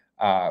k,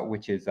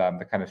 which is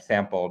the kind of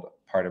sampled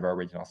part of our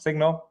original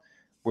signal.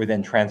 We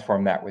then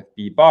transform that with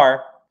b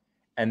bar,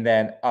 and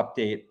then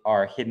update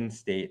our hidden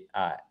state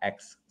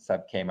x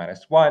sub k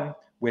minus 1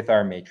 with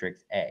our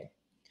matrix A.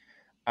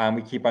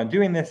 We keep on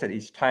doing this at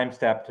each time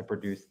step to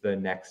produce the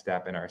next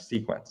step in our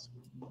sequence.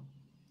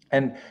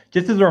 And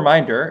just as a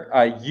reminder,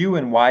 u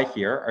and y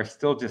here are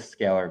still just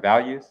scalar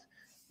values,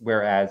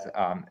 whereas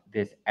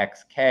this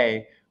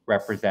xk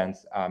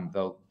represents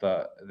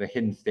the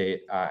hidden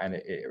state,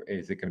 and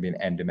is it going to be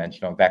an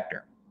n-dimensional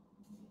vector.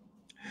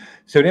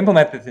 So to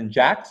implement this in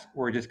JAX,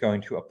 we're just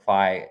going to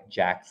apply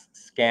JAX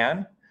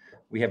scan.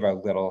 We have our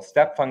little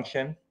step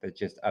function that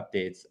just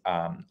updates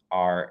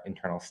our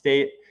internal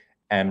state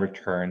and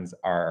returns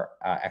our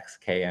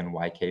xk and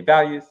yk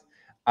values.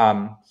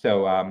 Kind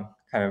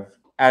of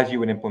as you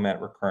would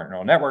implement recurrent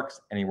neural networks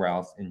anywhere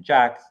else in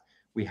JAX,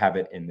 we have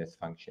it in this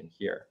function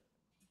here.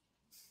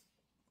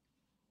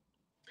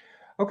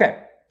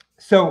 Okay,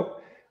 so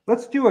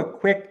let's do a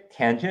quick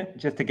tangent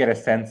just to get a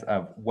sense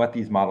of what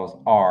these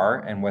models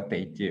are and what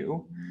they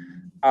do.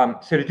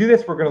 So to do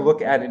this, we're going to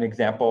look at an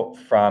example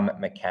from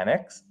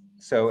mechanics.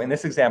 So in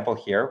this example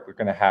here, we're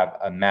going to have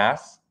a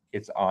mass.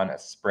 It's on a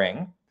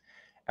spring.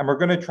 And we're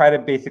going to try to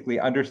basically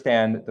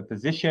understand the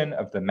position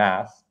of the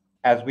mass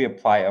as we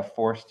apply a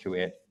force to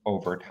it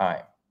over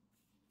time.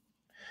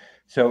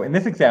 So in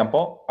this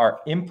example, our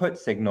input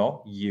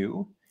signal,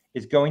 u,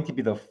 is going to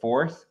be the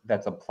force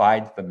that's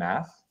applied to the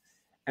mass,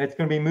 and it's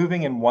going to be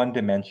moving in one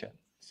dimension.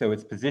 So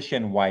its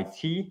position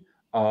yt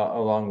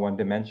along one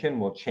dimension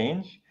will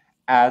change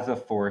as a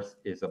force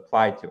is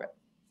applied to it.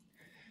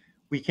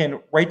 We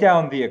can write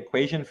down the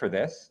equation for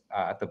this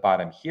at the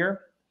bottom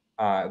here.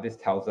 This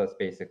tells us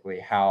basically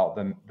how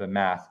the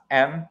mass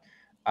m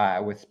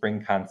with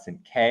spring constant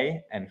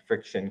k and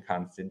friction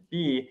constant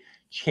b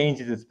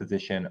changes its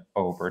position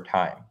over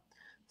time.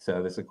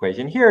 So this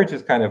equation here is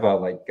just kind of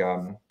a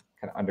kind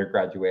of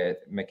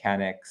undergraduate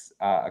mechanics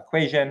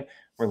equation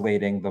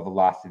relating the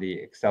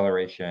velocity,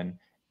 acceleration,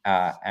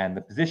 and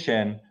the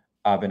position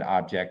of an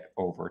object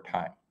over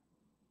time.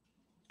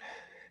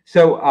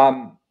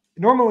 So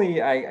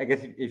normally, I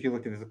guess if you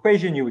looked at this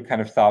equation, you would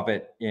kind of solve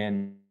it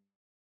in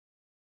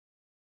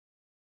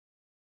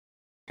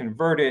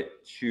convert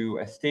it to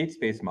a state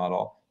space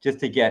model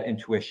just to get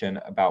intuition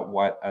about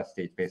what a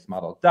state space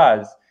model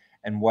does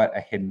and what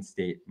a hidden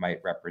state might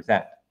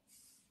represent.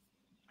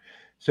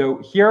 So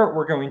here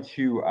we're going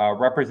to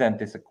represent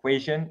this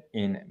equation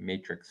in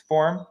matrix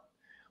form.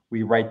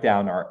 We write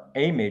down our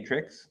A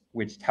matrix,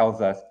 which tells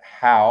us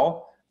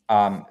how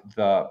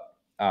the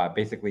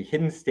basically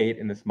hidden state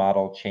in this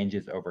model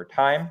changes over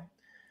time.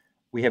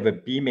 We have a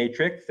B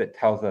matrix that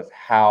tells us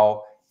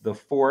how the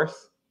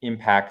force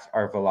impacts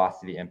our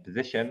velocity and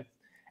position,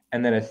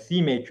 and then a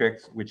C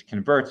matrix, which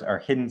converts our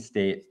hidden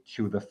state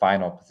to the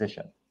final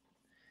position.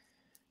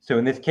 So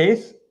in this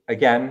case,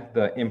 again,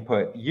 the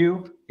input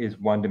U is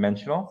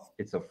one-dimensional.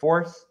 It's a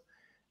force.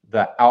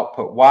 The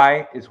output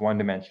Y is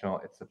one-dimensional.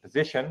 It's a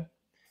position.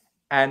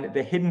 And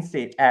the hidden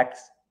state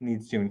X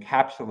needs to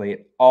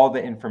encapsulate all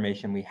the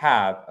information we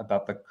have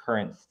about the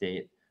current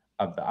state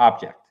of the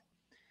object.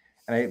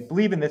 And I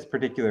believe in this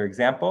particular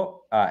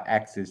example,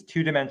 X is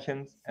 2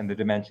 dimensions, and the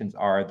dimensions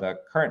are the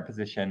current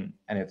position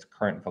and its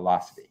current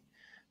velocity.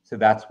 So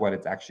that's what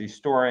it's actually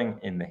storing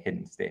in the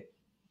hidden state.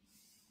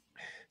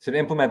 So to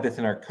implement this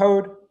in our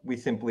code, we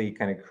simply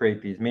kind of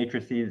create these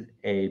matrices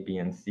A, B,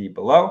 and C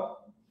below.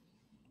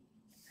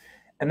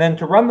 And then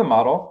to run the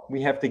model,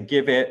 we have to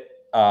give it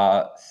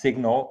a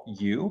signal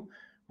U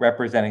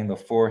representing the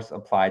force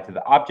applied to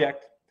the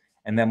object,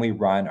 and then we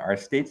run our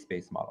state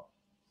space model.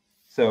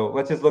 So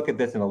let's just look at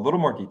this in a little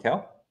more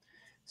detail.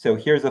 So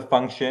here's a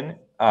function,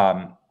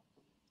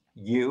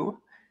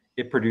 U.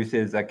 It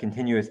produces a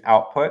continuous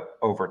output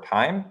over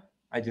time.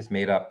 I just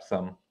made up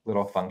some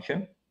little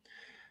function.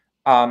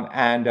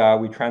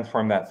 We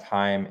transform that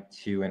time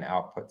to an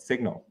output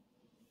signal.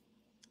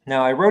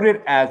 Now, I wrote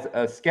it as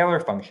a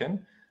scalar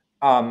function,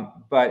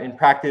 but in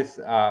practice,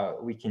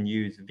 we can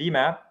use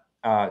VMAP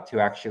to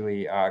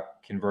actually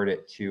convert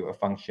it to a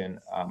function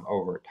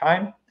over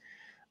time.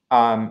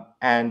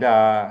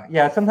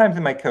 Yeah, sometimes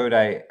in my code,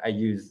 I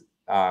use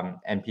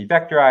NP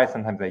vectorize.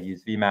 Sometimes I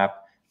use VMAP.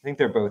 I think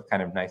they're both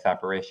kind of nice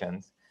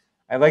operations.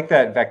 I like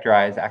that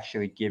vectorize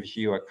actually gives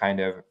you a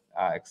kind of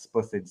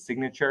explicit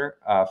signature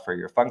for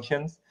your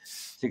functions,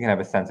 so you can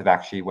have a sense of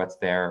actually what's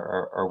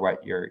there or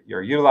what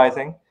you're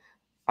utilizing.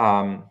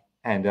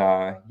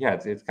 Yeah,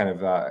 it's kind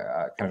of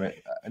a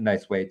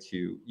nice way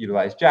to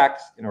utilize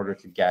JAX in order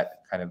to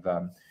get kind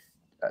of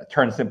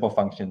turn simple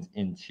functions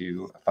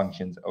into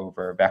functions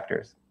over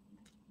vectors.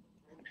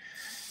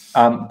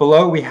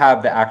 Below, we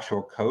have the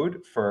actual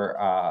code for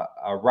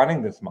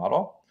running this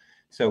model.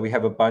 So we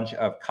have a bunch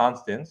of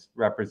constants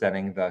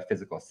representing the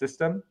physical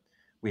system.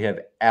 We have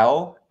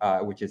L,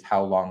 which is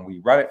how long we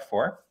run it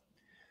for.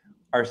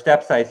 Our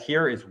step size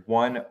here is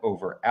 1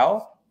 over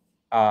L.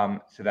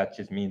 So that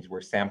just means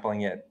we're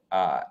sampling it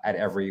at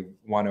every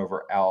 1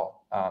 over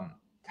L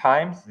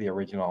times the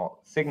original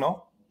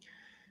signal.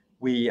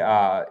 We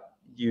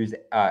use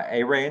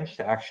a range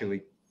to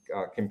actually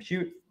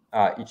compute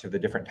each of the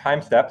different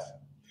time steps.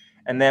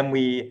 And then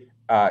we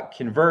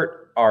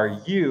convert our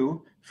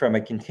U from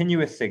a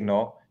continuous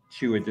signal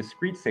to a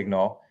discrete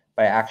signal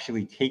by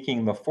actually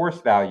taking the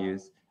force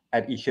values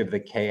at each of the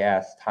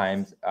Ks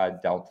times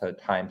delta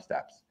time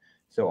steps.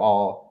 So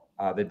all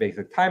the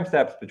basic time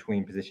steps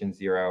between position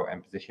 0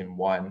 and position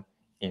 1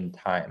 in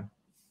time.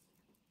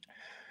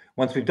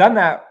 Once we've done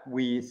that,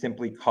 we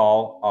simply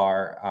call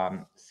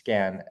our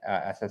scan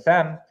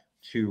SSM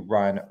to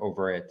run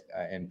over it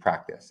in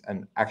practice.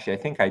 And actually, I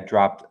think I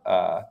dropped,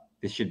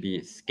 this should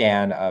be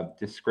scan of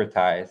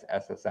discretized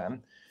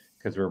SSM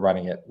because we're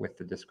running it with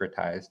the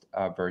discretized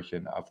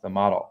version of the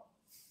model.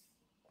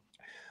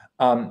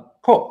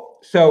 Cool.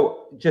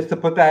 So just to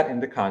put that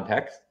into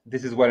context,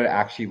 this is what it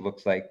actually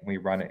looks like when we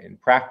run it in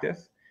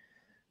practice.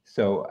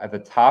 So at the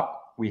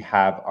top, we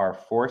have our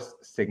force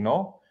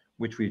signal,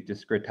 which we've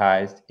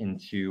discretized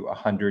into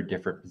 100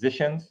 different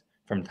positions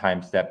from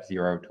time step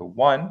 0 to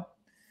 1.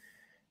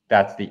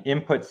 That's the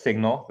input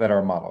signal that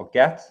our model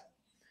gets.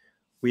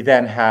 We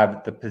then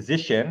have the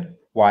position,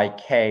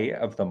 yk,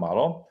 of the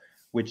model,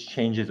 which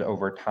changes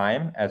over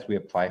time as we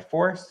apply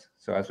force.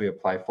 So as we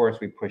apply force,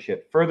 we push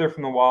it further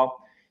from the wall.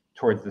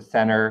 Towards the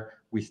center,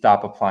 we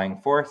stop applying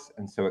force,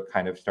 and so it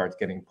kind of starts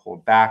getting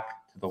pulled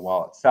back to the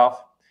wall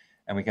itself.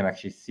 And we can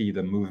actually see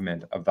the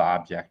movement of the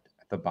object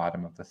at the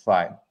bottom of the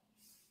slide.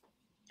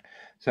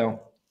 So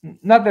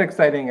not that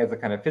exciting as a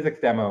kind of physics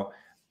demo,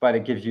 but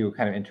it gives you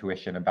kind of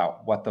intuition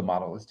about what the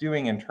model is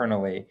doing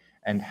internally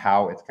and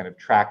how it's kind of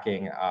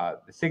tracking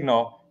the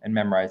signal and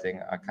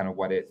memorizing kind of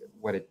what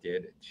it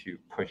did to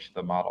push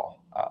the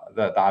model,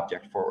 the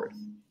object forward.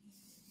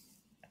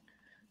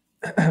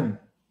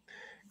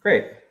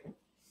 Great.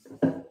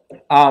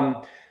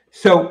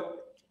 So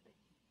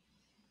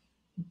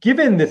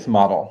given this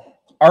model,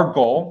 our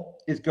goal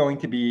is going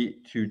to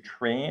be to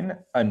train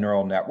a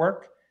neural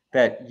network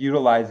that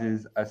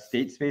utilizes a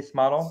state space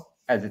model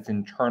as its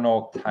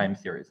internal time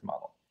series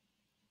model.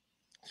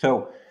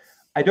 So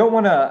I don't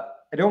want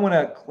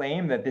to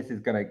claim that this is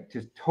going to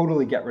just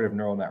totally get rid of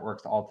neural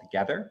networks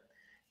altogether.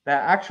 The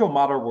actual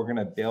model we're going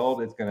to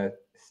build is going to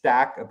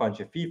stack a bunch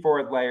of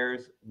feed-forward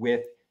layers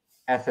with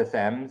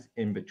SSMs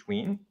in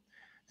between.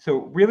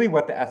 So really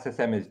what the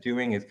SSM is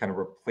doing is kind of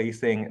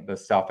replacing the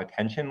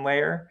self-attention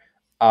layer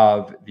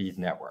of these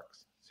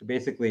networks. So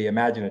basically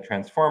imagine a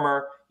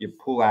transformer, you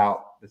pull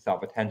out the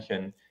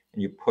self-attention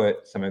and you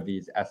put some of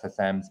these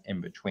SSMs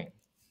in between.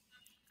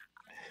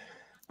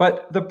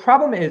 But the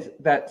problem is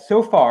that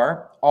so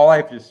far, all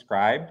I've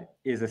described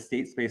is a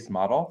state space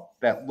model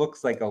that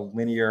looks like a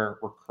linear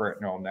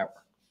recurrent neural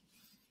network.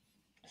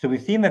 So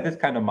we've seen that this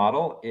kind of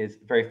model is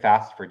very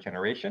fast for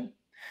generation,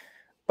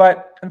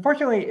 but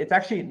unfortunately, it's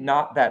actually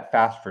not that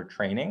fast for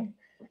training,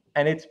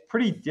 and it's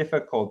pretty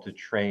difficult to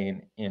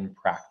train in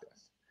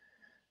practice.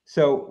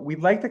 So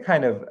we'd like to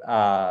kind of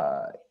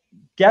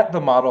get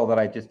the model that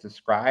I just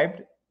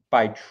described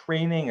by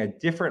training a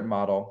different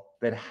model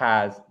that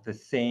has the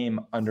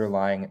same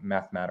underlying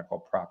mathematical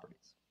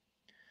properties.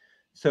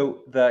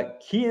 So the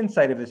key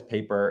insight of this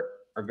paper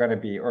are going to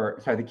be,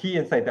 the key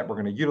insight that we're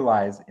going to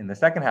utilize in the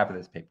second half of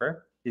this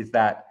paper is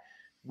that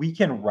we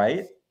can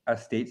write a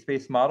state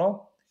space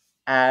model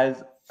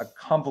as a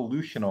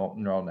convolutional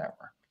neural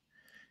network.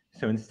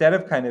 So instead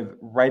of kind of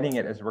writing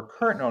it as a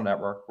recurrent neural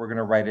network, we're going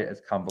to write it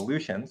as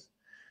convolutions,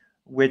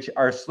 which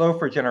are slow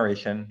for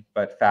generation,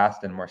 but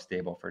fast and more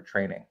stable for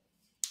training.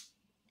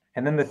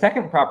 And then the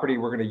second property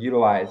we're going to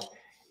utilize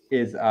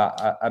is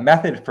a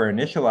method for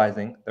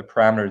initializing the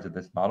parameters of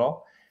this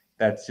model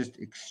that's just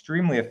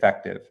extremely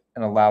effective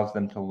and allows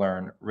them to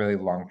learn really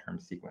long-term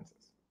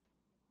sequences.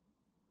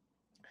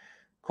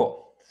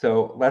 Cool.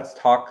 So let's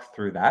talk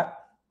through that.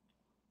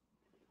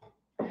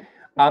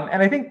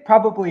 And I think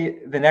probably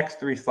the next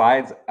 3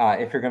 slides,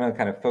 if you're going to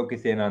kind of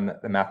focus in on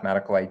the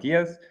mathematical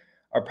ideas,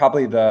 are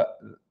probably the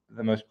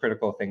most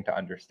critical thing to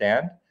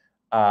understand.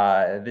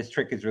 This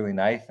trick is really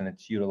nice, and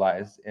it's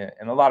utilized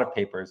in a lot of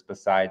papers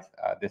besides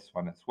this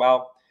one as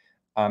well.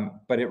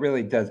 But it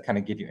really does kind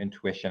of give you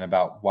intuition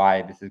about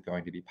why this is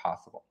going to be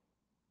possible.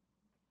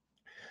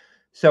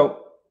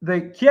 So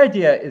the key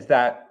idea is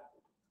that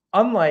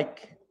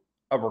unlike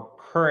a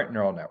recurrent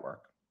neural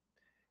network,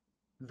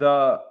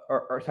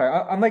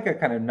 unlike a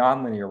kind of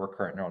nonlinear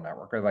recurrent neural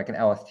network, or like an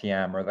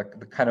LSTM, or the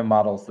kind of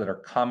models that are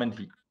common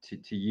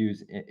to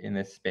use in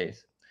this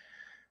space,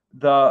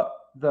 the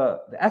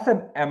the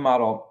SMM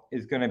model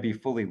is going to be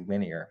fully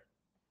linear.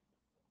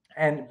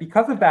 And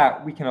because of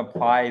that, we can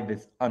apply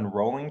this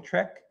unrolling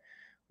trick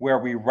where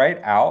we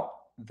write out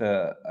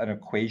an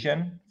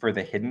equation for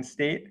the hidden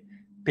state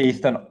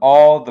based on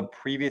all the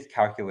previous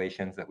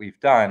calculations that we've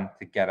done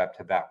to get up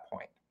to that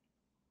point.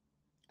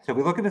 So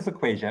we look at this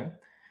equation.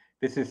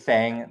 This is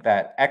saying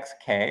that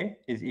xk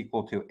is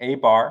equal to a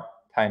bar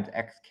times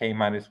xk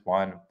minus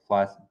 1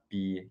 plus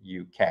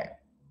buk.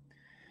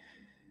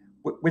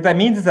 What that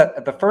means is that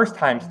at the first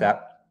time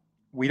step,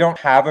 we don't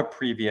have a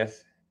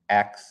previous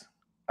x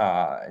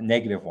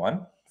negative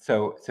 1.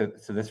 So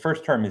this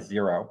first term is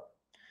 0.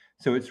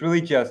 So it's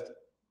really just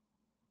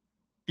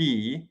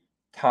b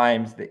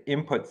times the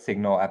input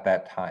signal at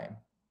that time,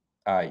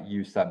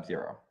 u sub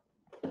 0.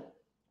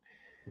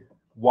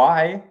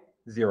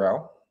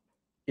 Y0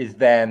 is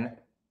then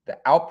the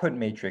output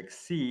matrix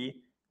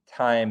C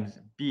times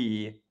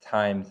B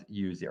times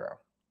U0.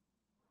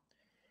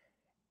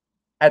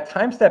 At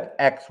time step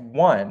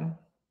x1,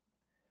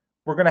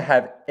 we're going to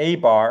have A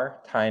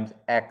bar times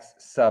x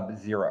sub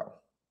 0,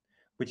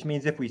 which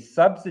means if we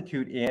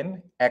substitute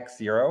in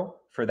x0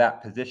 for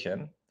that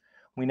position,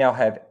 we now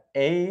have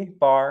A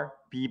bar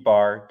B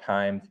bar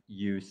times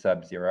U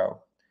sub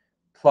 0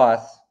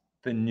 plus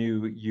the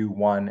new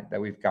U1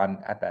 that we've gotten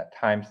at that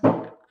time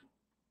step.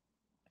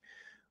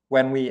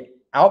 When we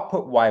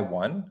output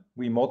Y1,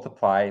 we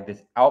multiply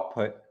this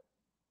output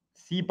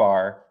C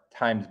bar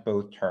times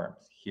both terms,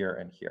 here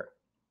and here.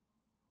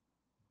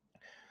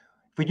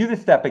 If we do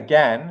this step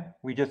again,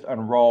 we just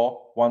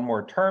unroll one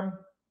more term,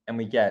 and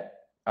we get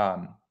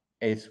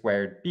a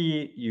squared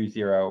b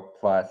u0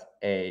 plus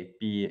a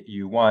b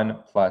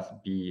u1 plus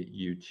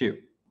b u2.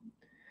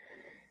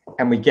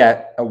 And we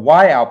get a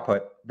y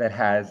output that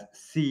has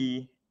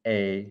c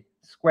a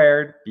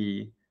squared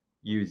b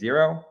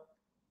u0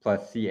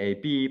 plus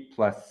cab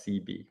plus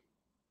cb.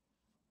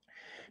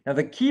 Now,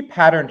 the key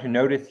pattern to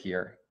notice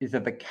here is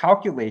that the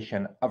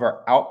calculation of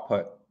our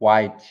output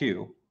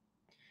y2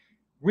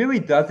 really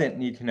doesn't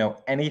need to know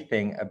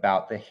anything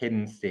about the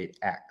hidden state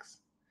x.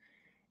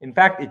 In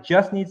fact, it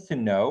just needs to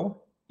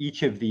know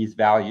each of these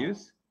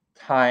values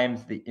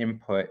times the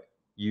input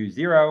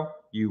u0,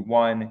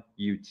 u1,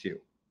 u2.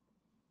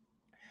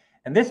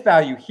 And this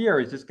value here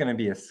is just going to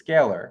be a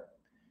scalar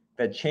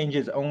that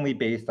changes only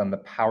based on the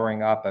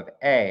powering up of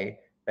A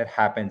that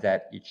happens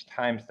at each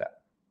time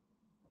step.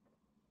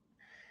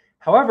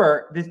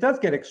 However, this does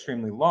get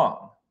extremely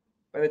long.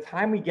 By the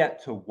time we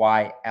get to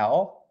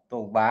YL, the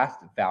last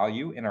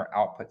value in our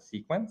output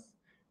sequence,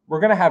 we're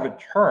going to have a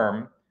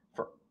term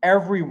for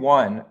every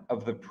one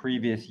of the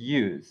previous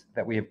U's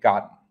that we have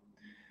gotten.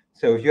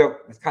 So if you have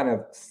this kind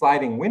of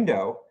sliding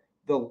window,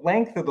 the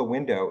length of the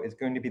window is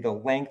going to be the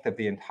length of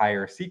the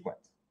entire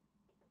sequence.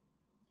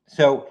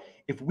 So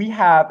if we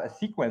have a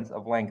sequence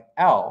of length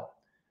L,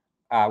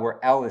 where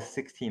L is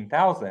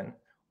 16,000,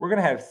 we're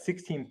going to have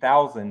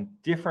 16,000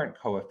 different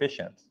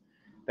coefficients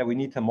that we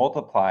need to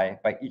multiply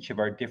by each of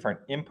our different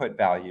input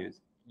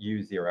values,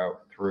 U0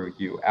 through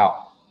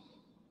UL.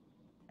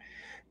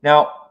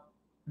 Now,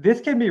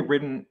 this can be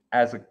written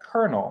as a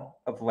kernel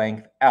of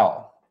length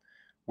L,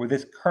 where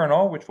this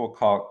kernel, which we'll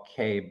call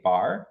K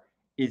bar,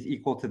 is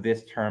equal to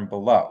this term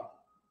below.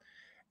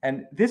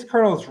 And this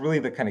kernel is really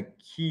the kind of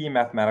key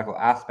mathematical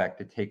aspect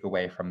to take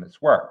away from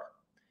this work.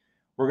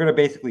 We're going to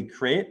basically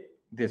create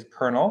this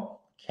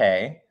kernel,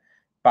 K,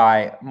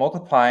 by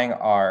multiplying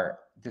our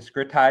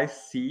discretized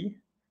C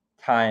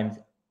times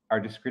our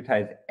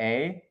discretized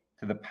A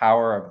to the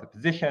power of the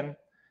position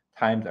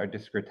times our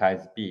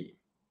discretized B.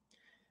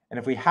 And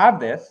if we have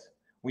this,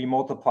 we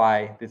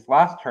multiply this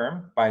last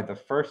term by the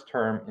first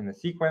term in the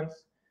sequence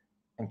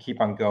and keep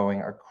on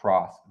going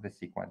across the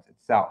sequence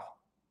itself.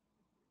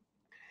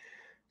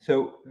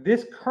 So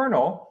this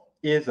kernel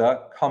is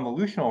a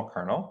convolutional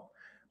kernel,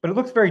 but it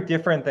looks very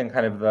different than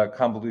kind of the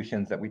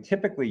convolutions that we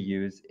typically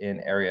use in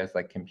areas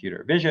like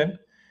computer vision,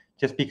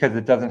 just because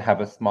it doesn't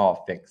have a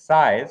small fixed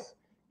size.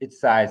 Its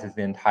size is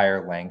the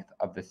entire length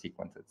of the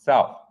sequence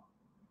itself.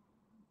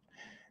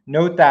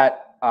 Note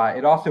that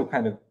it also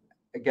kind of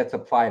gets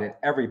applied at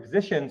every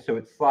position, so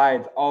it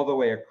slides all the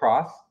way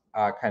across,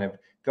 kind of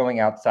going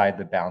outside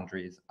the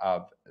boundaries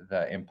of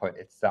the input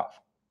itself.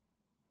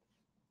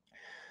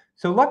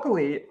 So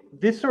luckily,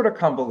 this sort of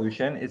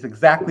convolution is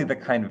exactly the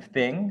kind of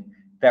thing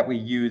that we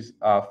use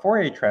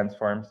Fourier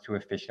transforms to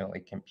efficiently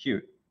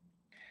compute.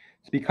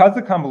 So because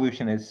the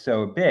convolution is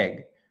so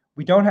big,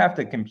 we don't have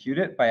to compute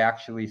it by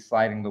actually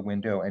sliding the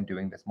window and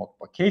doing this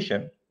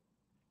multiplication.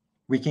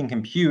 We can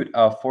compute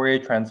a Fourier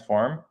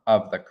transform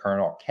of the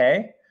kernel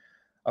K,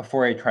 a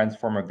Fourier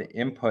transform of the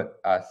input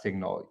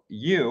signal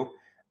U,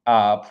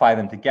 apply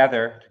them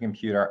together to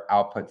compute our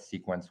output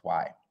sequence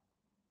Y.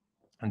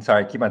 I'm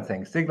sorry, I keep on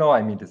saying signal,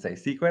 I mean to say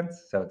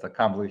sequence. So it's a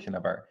convolution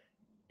of our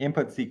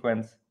input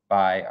sequence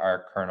by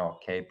our kernel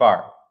K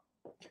bar.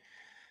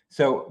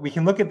 So we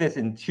can look at this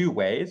in two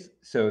ways.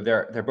 So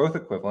they're both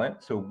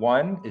equivalent. So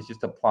one is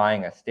just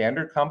applying a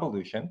standard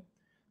convolution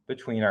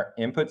between our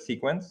input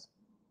sequence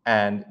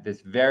and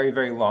this very,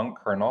 very long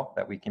kernel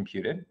that we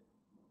computed.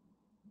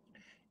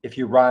 If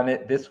you run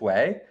it this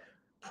way,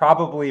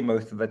 probably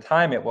most of the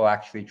time it will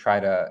actually try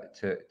to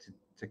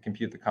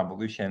compute the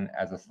convolution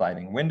as a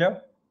sliding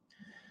window.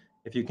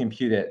 If you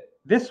compute it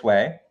this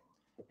way,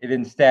 it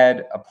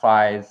instead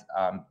applies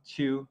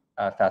two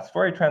fast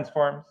Fourier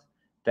transforms,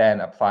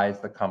 then applies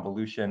the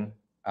convolution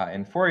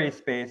in Fourier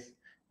space,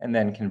 and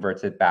then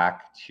converts it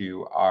back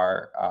to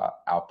our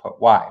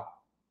output y.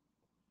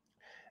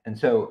 And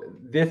so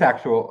this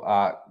actual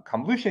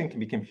convolution can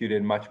be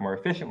computed much more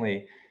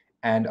efficiently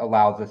and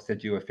allows us to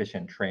do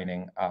efficient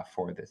training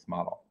for this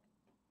model.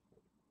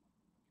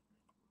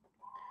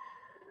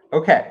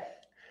 Okay,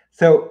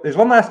 so there's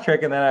one last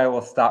trick, and then I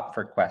will stop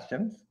for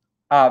questions.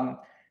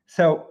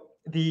 So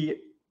the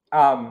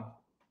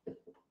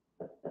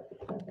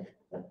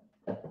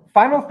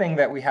final thing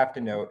that we have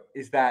to note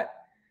is that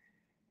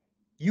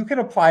you can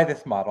apply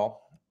this model,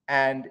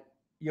 and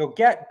you'll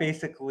get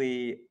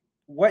basically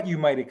what you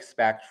might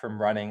expect from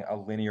running a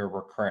linear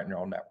recurrent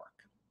neural network.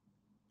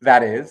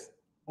 That is,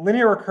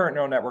 linear recurrent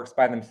neural networks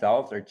by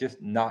themselves are just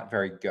not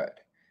very good.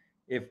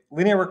 If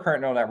linear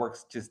recurrent neural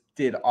networks just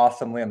did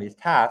awesomely on these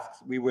tasks,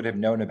 we would have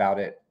known about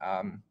it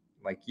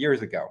like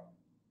years ago.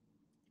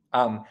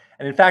 And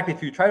in fact,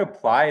 if you try to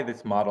apply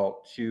this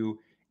model to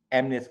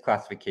MNIST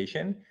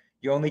classification,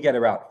 you only get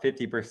about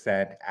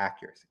 50%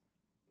 accuracy.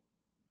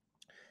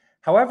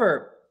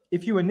 However,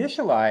 if you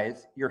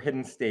initialize your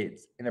hidden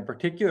states in a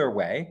particular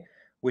way,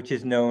 which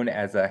is known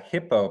as a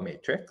hippo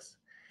matrix,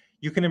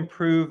 you can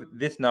improve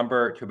this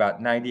number to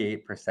about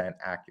 98%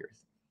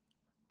 accuracy.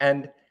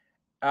 And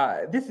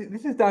this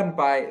is done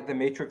by the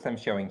matrix I'm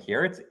showing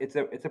here. It's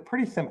a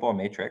pretty simple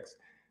matrix,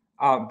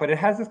 but it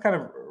has this kind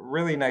of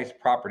really nice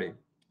property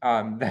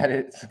that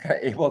it's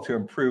able to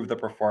improve the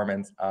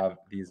performance of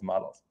these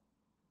models.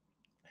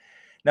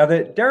 Now,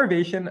 the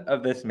derivation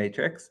of this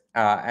matrix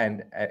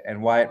and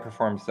why it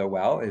performs so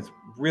well is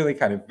really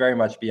kind of very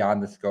much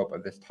beyond the scope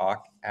of this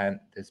talk and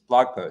this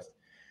blog post.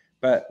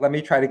 But let me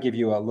try to give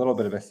you a little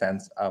bit of a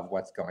sense of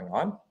what's going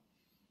on.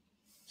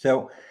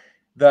 So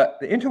the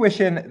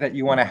intuition that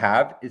you want to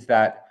have is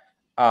that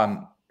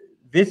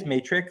this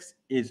matrix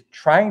is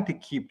trying to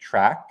keep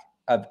track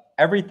of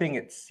everything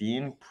it's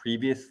seen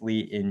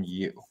previously in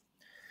U.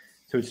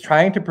 So it's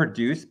trying to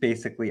produce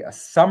basically a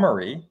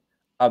summary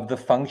of the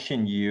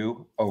function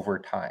U over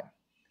time.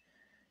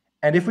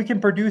 And if we can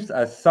produce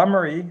a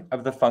summary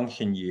of the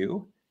function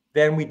U,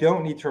 then we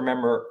don't need to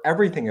remember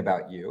everything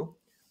about U.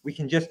 We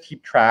can just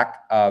keep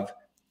track of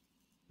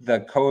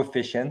the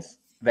coefficients,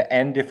 the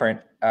n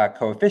different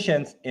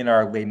coefficients in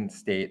our latent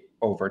state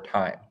over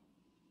time.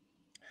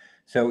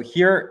 So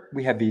here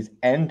we have these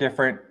n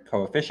different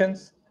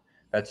coefficients.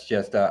 That's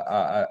just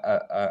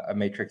a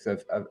matrix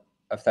of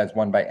size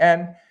 1 by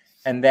n.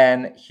 And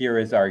then here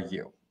is our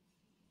U.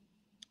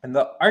 And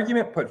the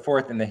argument put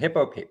forth in the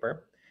Hippo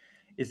paper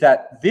is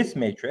that this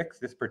matrix,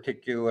 this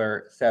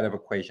particular set of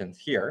equations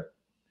here,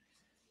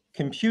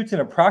 computes an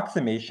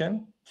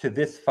approximation to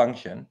this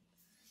function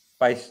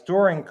by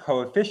storing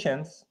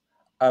coefficients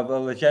of a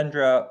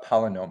Legendre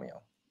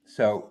polynomial.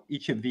 So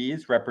each of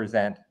these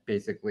represent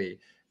basically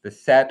the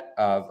set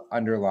of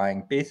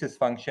underlying basis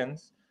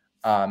functions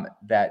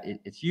that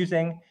it's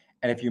using.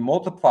 And if you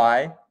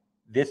multiply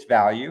this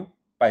value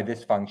by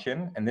this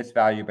function and this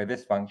value by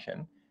this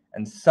function,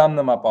 and sum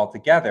them up all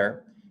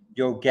together,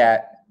 you'll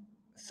get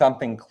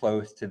something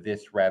close to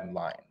this red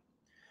line.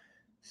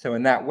 So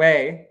in that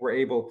way, we're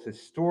able to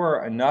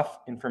store enough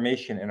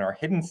information in our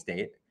hidden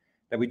state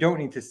that we don't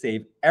need to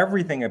save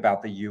everything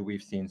about the U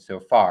we've seen so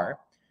far.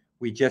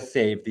 We just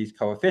save these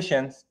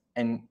coefficients,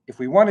 and if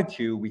we wanted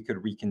to, we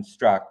could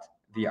reconstruct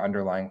the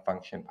underlying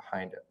function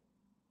behind it.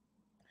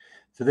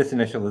 So this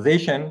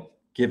initialization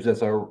gives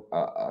us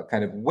a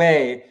kind of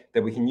way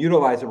that we can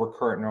utilize a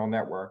recurrent neural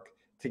network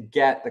to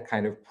get the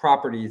kind of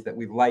properties that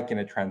we like in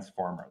a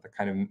transformer, the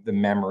kind of the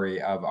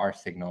memory of our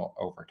signal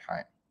over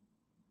time.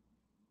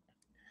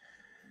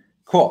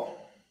 Cool.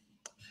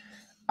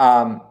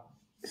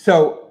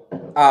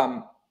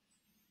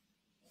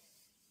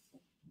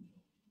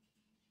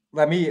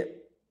 Let me,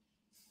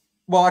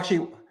 well,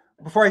 actually,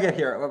 before I get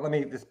here, let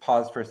me just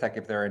pause for a sec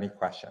if there are any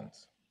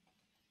questions.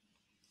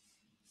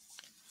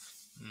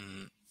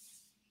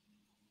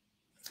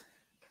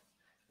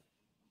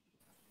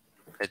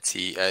 Let's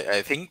see.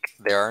 I think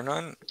there are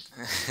none.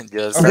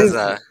 Just as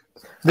a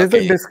there's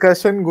a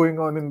discussion going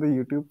on in the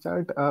YouTube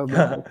chat. But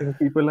I think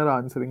people are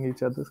answering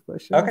each other's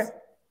questions. Okay,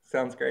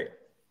 sounds great.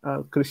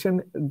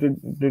 Christian, did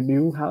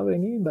you have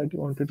any that you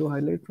wanted to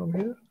highlight from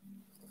here?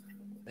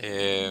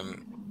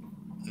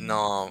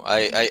 No,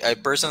 I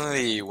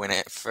personally, when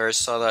I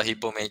first saw the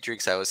Hippo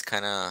matrix, I was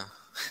kind of,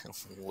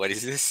 what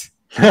is this?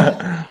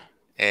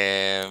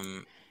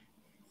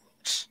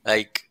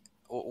 Like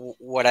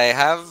what I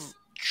have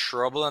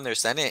trouble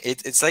understanding,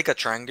 it's like a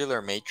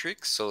triangular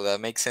matrix, so that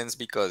makes sense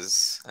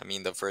because I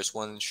mean the first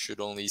one should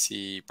only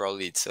see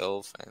probably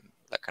itself and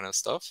that kind of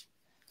stuff.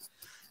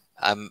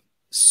 And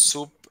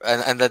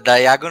the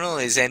diagonal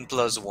is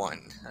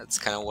n+1. That's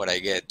kind of what I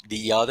get.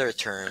 The other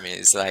term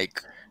is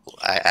like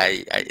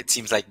it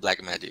seems like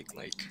black magic.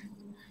 Like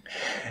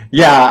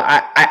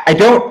Yeah, I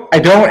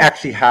don't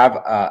actually have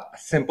a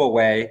simple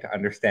way to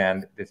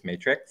understand this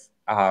matrix.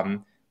 I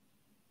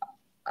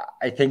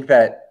think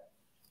that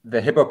the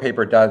Hippo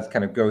paper does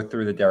kind of go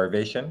through the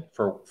derivation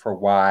for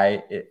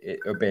why it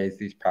obeys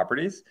these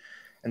properties.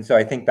 And so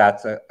I think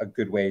that's a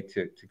good way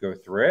to go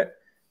through it.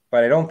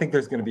 But I don't think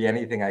there's going to be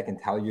anything I can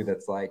tell you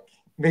that's like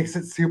makes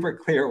it super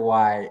clear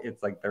why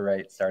it's like the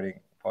right starting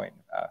point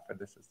for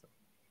the system.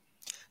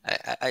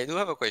 I do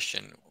have a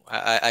question.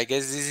 I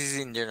guess this is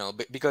in general,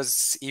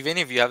 because even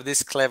if you have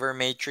this clever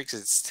matrix,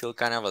 it's still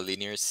kind of a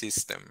linear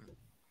system,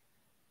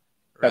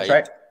 That's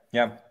right? right.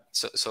 Yeah.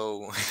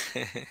 So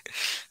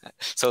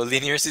so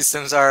linear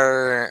systems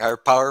are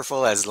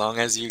powerful as long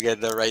as you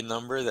get the right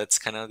number. That's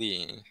kind of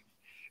the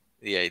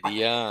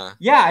idea.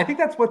 Yeah, I think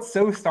that's what's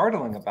so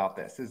startling about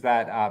this is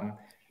that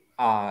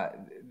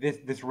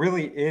this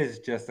really is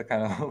just a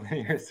kind of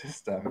linear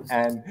system,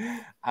 and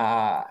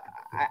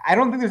I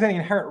don't think there's any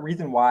inherent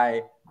reason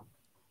why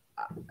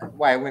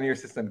a linear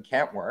system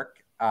can't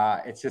work.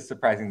 It's just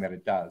surprising that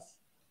it does.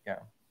 Yeah.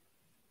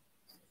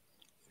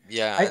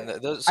 Yeah, I and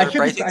the I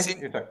should be surprising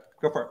thing. sorry,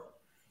 go for it.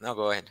 No,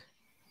 go ahead.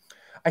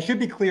 I should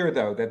be clear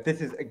though that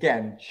this is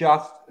again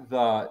just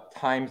the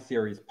time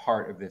series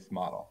part of this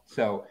model.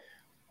 So,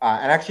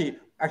 and actually,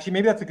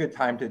 maybe that's a good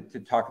time to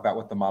talk about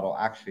what the model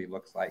actually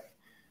looks like.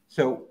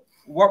 So,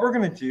 what we're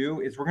going to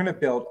do is we're going to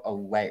build a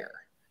layer.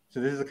 So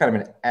this is a kind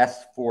of an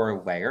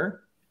S4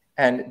 layer,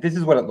 and this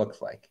is what it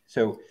looks like.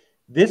 So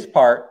this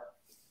part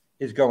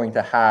is going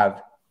to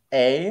have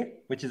A,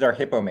 which is our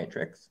Hippo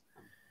matrix.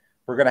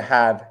 We're going to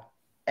have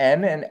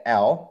N and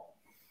L.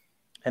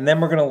 And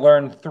then we're going to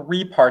learn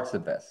 3 parts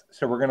of this.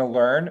 So we're going to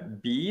learn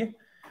B,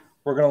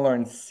 we're going to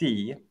learn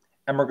C,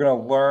 and we're going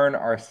to learn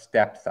our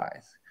step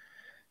size.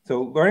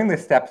 So learning the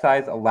step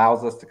size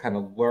allows us to kind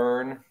of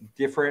learn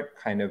different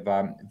kind of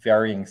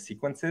varying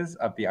sequences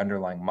of the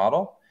underlying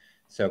model.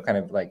 So kind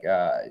of like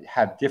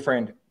have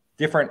different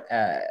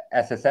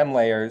SSM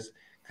layers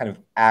kind of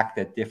act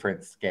at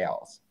different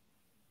scales.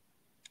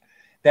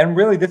 Then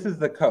really this is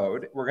the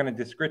code. We're going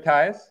to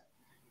discretize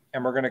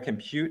and we're going to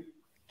compute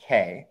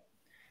K.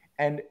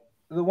 And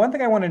the one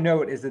thing I want to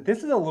note is that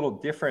this is a little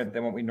different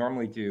than what we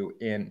normally do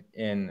in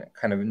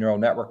kind of neural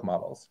network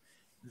models.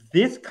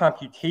 This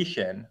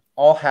computation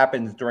all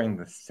happens during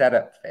the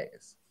setup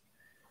phase.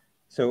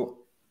 So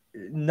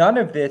none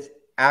of this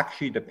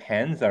actually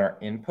depends on our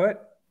input.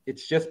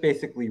 It's just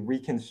basically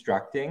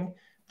reconstructing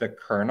the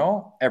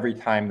kernel every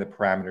time the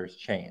parameters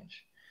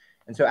change.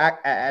 And so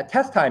at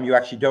test time, you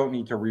actually don't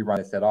need to rerun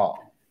this at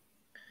all.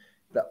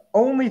 The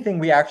only thing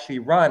we actually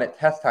run at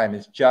test time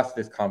is just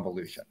this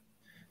convolution.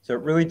 So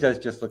it really does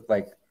just look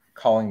like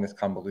calling this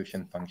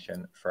convolution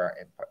function for our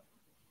input.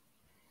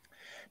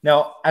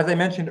 Now, as I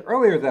mentioned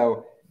earlier,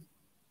 though,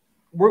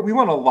 we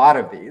want a lot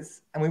of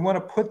these, and we want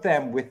to put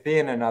them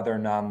within another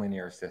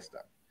nonlinear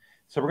system.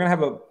 So we're going to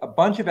have a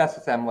bunch of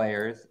SSM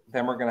layers,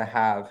 then we're going to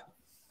have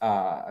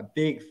a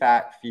big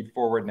fat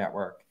feed-forward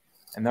network,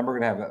 and then we're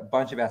going to have a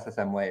bunch of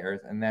SSM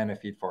layers, and then a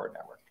feed-forward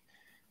network.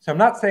 So I'm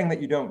not saying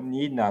that you don't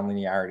need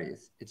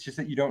nonlinearities. It's just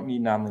that you don't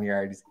need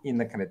nonlinearities in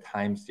the kind of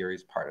time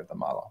series part of the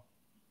model.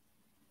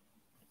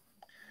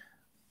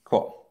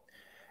 Cool.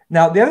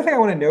 Now, the other thing I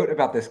want to note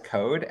about this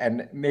code,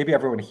 and maybe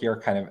everyone here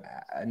kind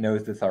of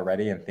knows this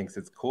already and thinks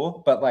it's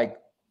cool, but like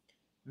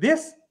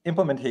this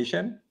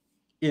implementation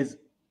is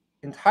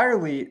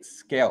entirely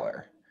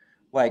scalar.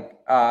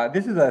 Like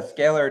this is a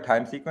scalar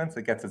time sequence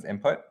that gets as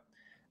input.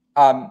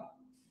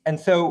 And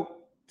so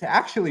to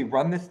actually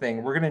run this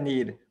thing, we're going to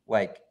need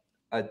like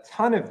a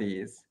ton of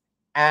these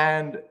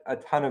and a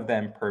ton of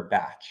them per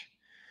batch.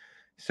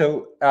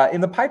 So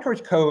in the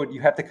PyTorch code, you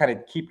have to kind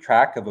of keep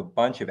track of a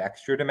bunch of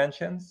extra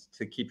dimensions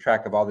to keep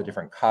track of all the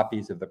different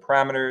copies of the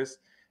parameters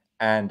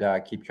and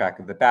keep track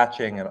of the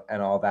batching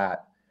and all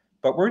that.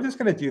 But we're just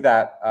going to do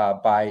that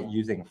by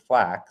using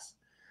Flax.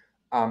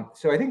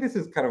 So I think this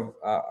is kind of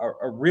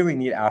a really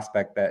neat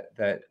aspect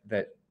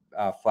that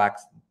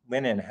Flax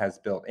Linen has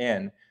built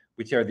in,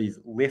 which are these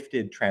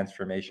lifted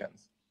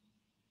transformations.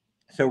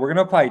 So we're going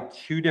to apply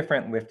 2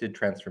 different lifted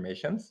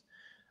transformations.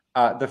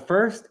 The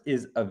first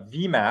is a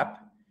VMAP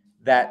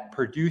that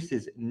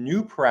produces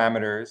new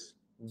parameters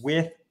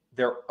with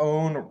their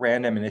own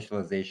random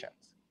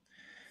initializations.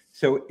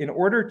 So in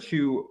order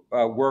to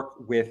work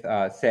with,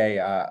 say,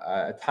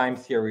 a time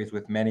series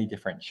with many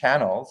different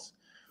channels,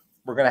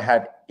 we're going to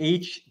have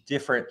H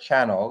different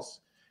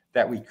channels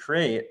that we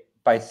create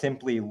by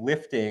simply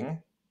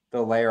lifting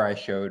the layer I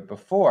showed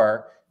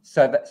before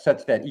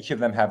such that each of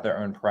them have their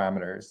own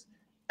parameters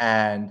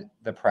and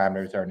the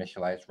parameters are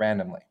initialized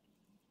randomly.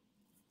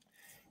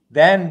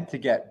 Then to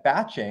get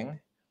batching,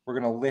 we're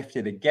going to lift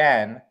it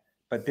again,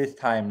 but this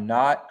time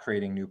not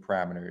creating new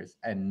parameters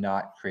and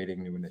not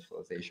creating new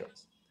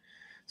initializations.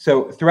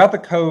 So throughout the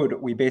code,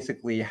 we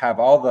basically have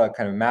all the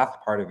kind of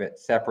math part of it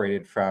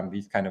separated from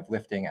these kind of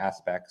lifting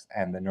aspects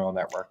and the neural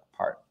network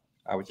part,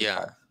 which is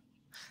fun.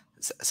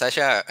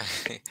 Sasha,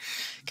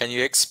 can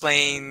you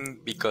explain,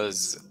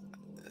 because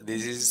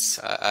this is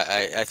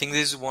I think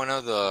this is one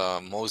of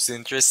the most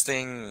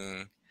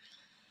interesting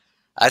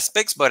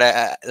aspects, but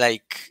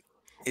like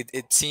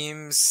it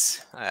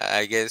seems,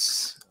 I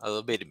guess, a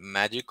little bit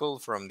magical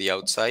from the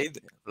outside.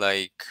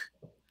 Like,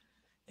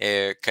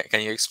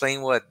 can you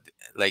explain what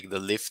like the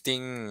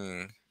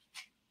lifting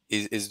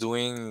is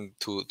doing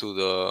to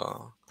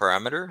the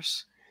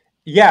parameters?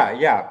 Yeah,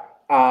 yeah.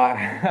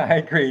 I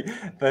agree.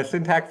 The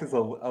syntax is a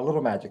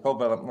little magical,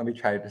 but let me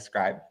try to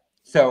describe.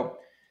 So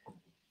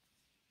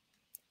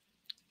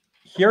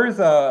this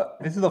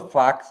is a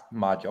Flax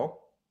module.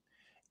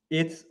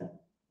 It's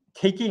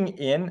taking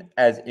in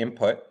as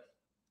input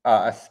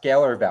a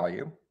scalar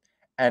value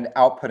and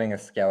outputting a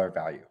scalar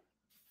value.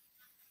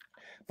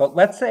 But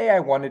let's say I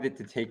wanted it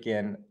to take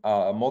in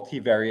a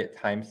multivariate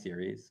time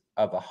series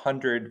of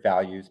 100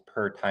 values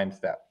per time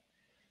step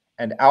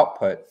and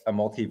output a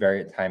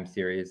multivariate time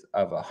series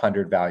of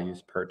 100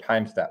 values per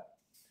time step.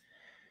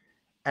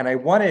 And I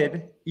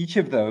wanted each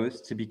of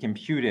those to be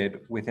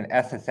computed with an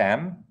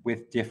SSM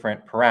with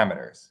different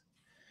parameters.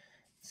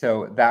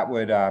 So that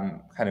would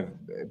kind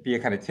of be a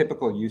kind of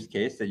typical use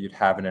case that you'd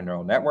have in a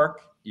neural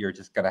network. You're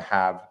just going to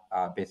have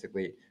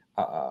basically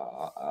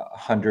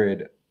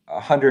 100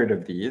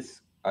 of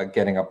these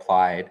getting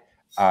applied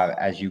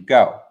as you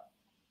go.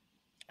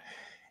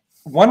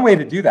 One way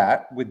to do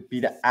that would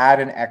be to add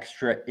an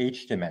extra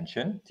h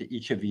dimension to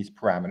each of these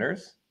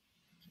parameters,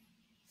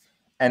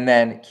 and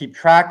then keep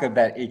track of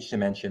that h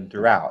dimension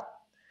throughout.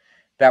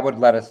 That would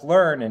let us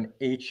learn an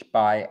h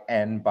by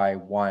n by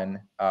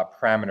 1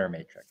 parameter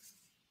matrix.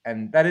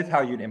 And that is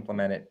how you'd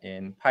implement it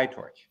in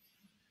PyTorch.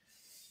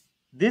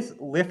 This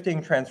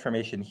lifting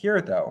transformation here,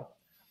 though,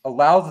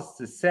 allows us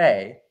to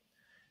say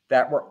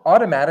that we're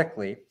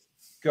automatically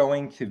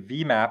going to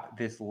VMAP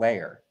this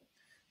layer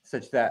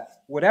such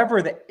that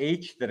whatever the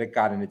h that it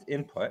got in its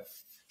input,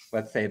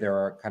 let's say there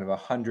are kind of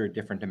 100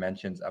 different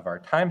dimensions of our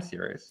time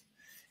series,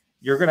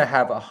 you're going to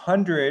have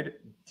 100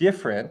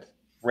 different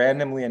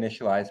randomly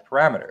initialized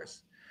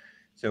parameters.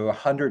 So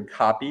 100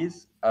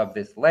 copies of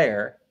this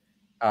layer,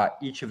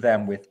 each of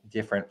them with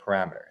different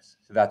parameters.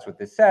 So that's what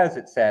this says.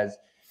 It says,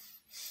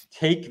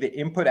 take the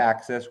input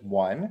axis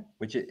 1,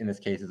 which in this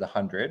case is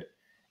 100,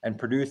 and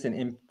produce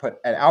an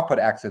output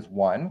axis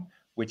 1,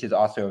 which is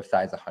also of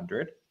size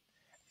 100.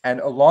 And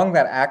along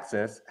that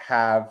axis,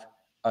 have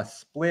a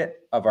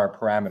split of our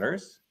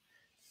parameters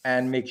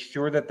and make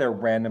sure that they're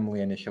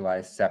randomly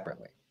initialized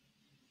separately.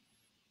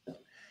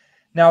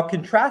 Now,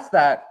 contrast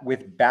that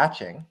with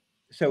batching.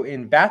 So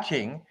in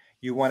batching,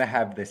 you want to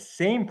have the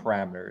same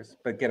parameters,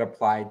 but get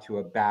applied to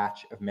a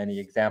batch of many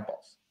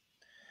examples.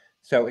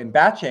 So in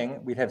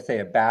batching, we'd have, say,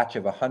 a batch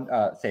of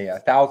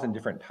 1,000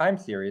 different time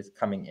series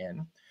coming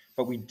in,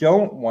 but we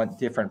don't want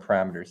different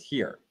parameters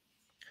here.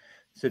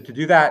 So to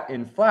do that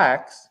in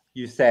Flax,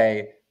 you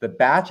say the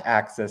batch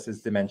axis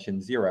is dimension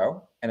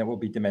 0, and it will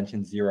be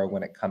dimension 0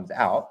 when it comes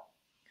out.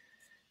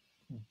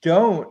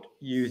 Don't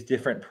use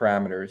different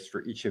parameters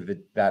for each of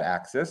that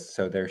axis,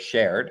 so they're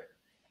shared,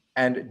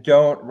 and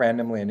don't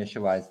randomly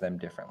initialize them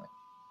differently.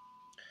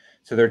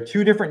 So there are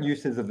two different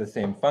uses of the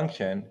same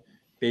function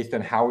based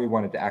on how we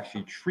wanted to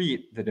actually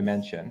treat the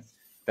dimension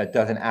that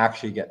doesn't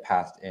actually get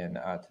passed in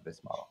to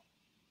this model.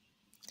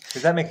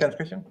 Does that make sense,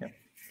 Christian? Yeah.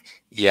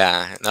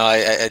 Yeah, no,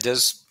 I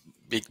just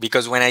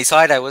because when I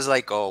saw it, I was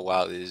like, oh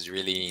wow, this is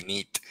really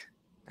neat.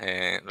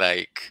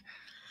 Like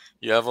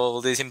you have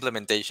all these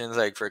implementations,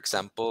 like for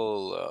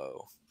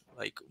example,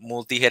 like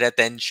multi-head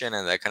attention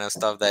and that kind of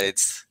stuff. That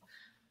it's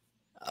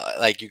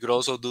like you could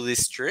also do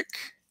this trick.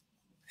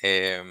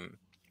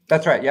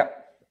 That's right.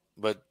 Yep.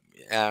 But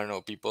I don't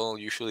know, people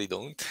usually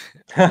don't.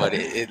 But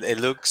it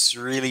looks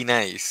really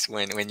nice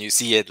when you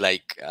see it.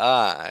 Like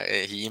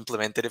he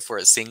implemented it for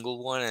a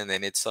single one, and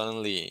then it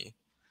suddenly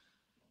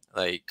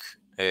like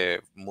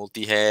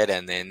multi-head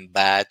and then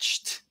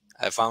batched.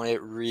 I found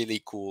it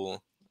really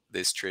cool,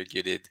 this trick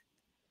you did.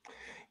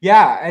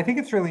 Yeah, I think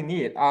it's really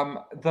neat.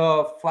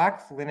 The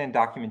Flax linen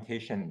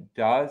documentation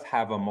does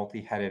have a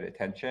multi-headed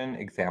attention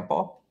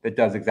example that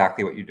does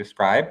exactly what you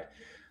described.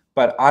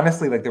 But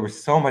honestly, like there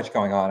was so much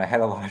going on, I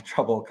had a lot of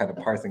trouble kind of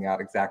parsing out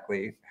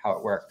exactly how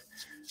it worked.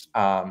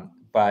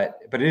 But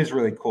it is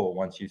really cool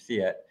once you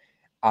see it.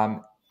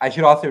 I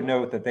should also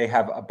note that they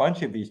have a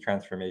bunch of these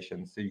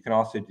transformations, so you can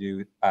also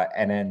do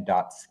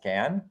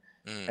nn.scan,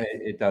 and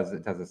it does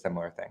a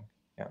similar thing.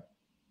 Yeah.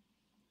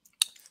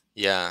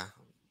 Yeah.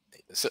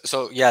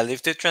 So yeah,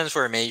 lifted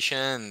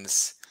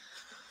transformations.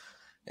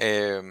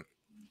 Um,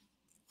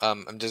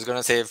 I'm just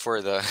gonna say it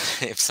for the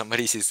if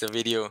somebody sees the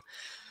video.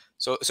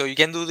 So you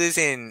can do this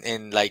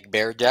in like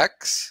bare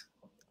JAX,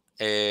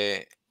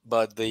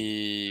 but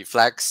the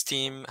Flax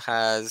team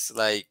has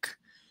like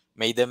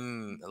made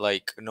them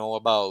like know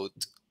about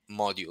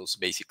modules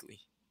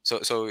basically. So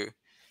you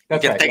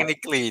That's can right. Yeah.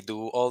 technically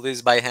do all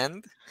this by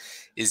hand.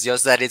 It's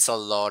just that it's a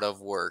lot of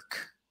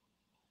work.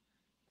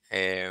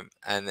 And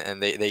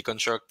they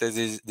constructed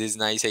these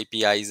nice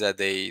APIs that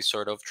they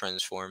sort of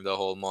transform the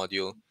whole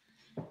module.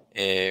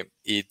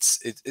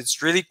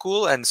 It's really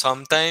cool, and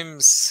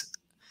sometimes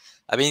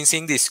I've been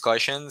seeing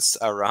discussions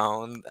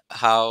around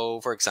how,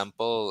 for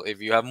example,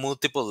 if you have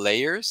multiple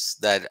layers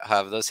that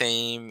have the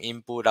same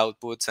input,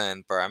 outputs,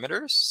 and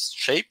parameters,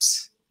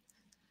 shapes,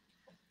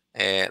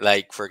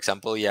 like for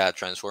example, yeah,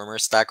 transformer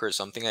stack or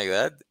something like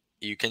that,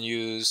 you can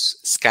use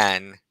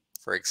scan,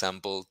 for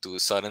example, to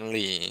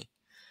suddenly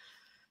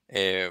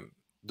do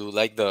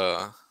like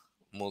the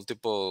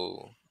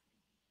multiple,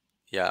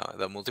 yeah,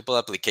 the multiple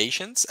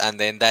applications, and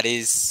then that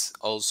is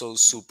also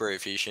super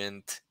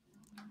efficient.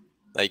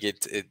 Like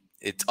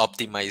it's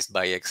optimized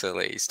by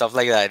XLA, stuff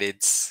like that.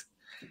 It's,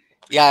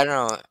 yeah, I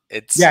don't know.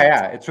 It's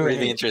Yeah, it's really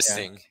really neat.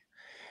 interesting.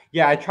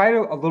 Yeah, I tried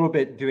a little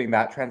bit doing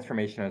that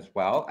transformation as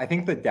well. I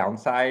think the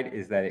downside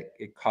is that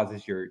it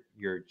causes your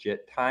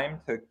JIT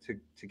time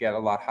to get a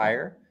lot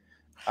higher.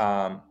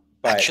 But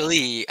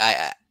Actually,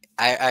 I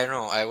don't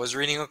know. I was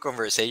reading a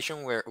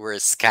conversation where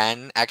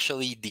scan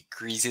actually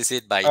decreases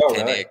it by oh,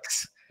 really?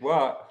 10x.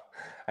 Well,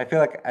 I feel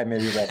like I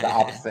maybe read the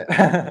opposite.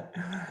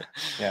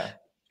 Yeah.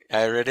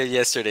 I read it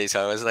yesterday,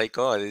 so I was like,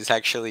 "Oh, this is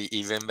actually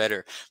even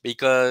better,"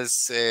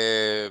 because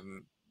it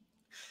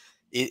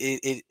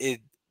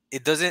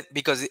it doesn't,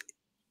 because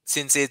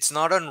since it's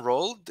not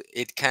unrolled,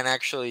 it can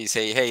actually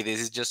say, "Hey, this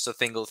is just a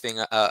single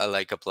thing,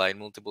 like applied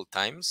multiple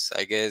times,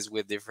 I guess,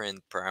 with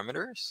different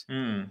parameters."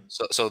 Mm.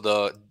 So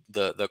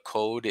the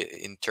code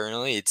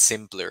internally, it's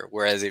simpler.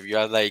 Whereas if you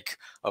had like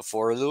a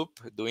for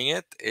loop doing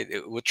it,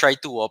 it would try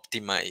to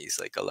optimize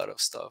like a lot of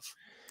stuff.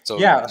 So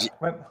Yeah.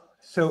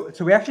 So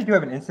we actually do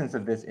have an instance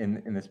of this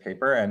in this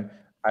paper, and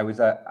I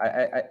was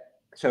I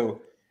so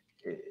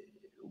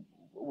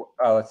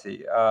let's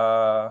see.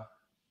 Oh,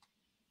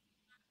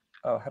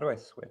 how do I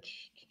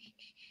switch?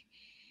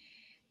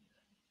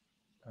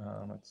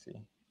 Let's see.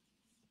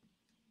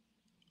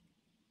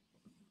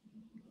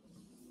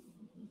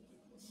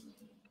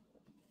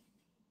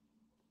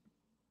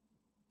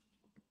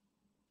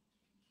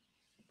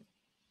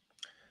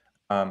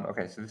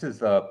 Okay, so this is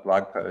the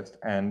blog post,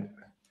 and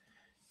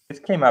this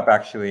came up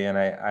actually, and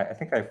I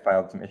think I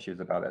filed some issues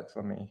about it.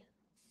 So maybe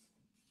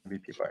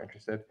people are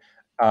interested.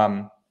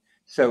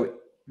 So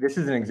this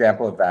is an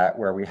example of that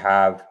where we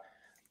have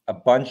a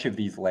bunch of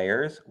these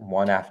layers,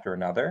 one after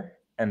another,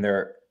 and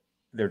they're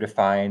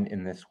defined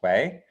in this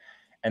way.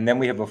 And then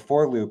we have a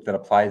for loop that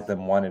applies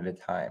them one at a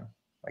time,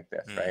 like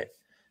this, mm, right?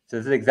 So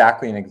this is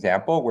exactly an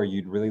example where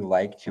you'd really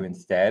like to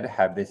instead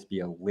have this be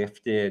a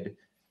lifted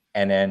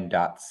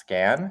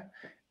nn.scan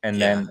and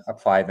yeah. then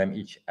apply them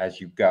each as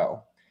you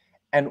go.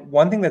 And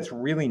one thing that's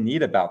really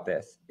neat about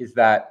this is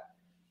that,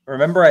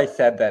 remember I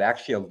said that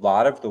actually a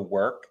lot of the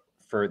work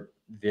for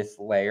this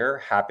layer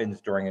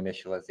happens during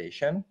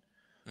initialization?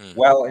 Mm,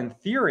 Well, in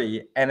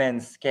theory, NN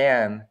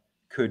scan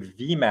could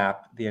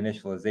VMAP the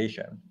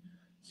initialization.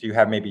 So you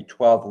have maybe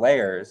 12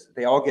 layers.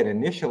 They all get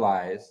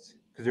initialized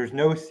because there's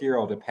no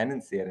serial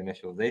dependency at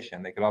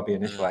initialization. They could all be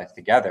mm. initialized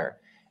together.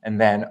 And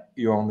then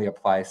you only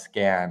apply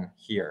scan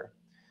here.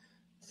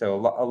 So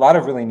a lot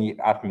of really neat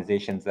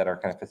optimizations that are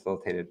kind of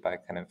facilitated by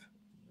kind of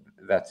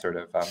that sort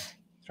of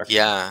structure.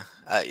 Yeah,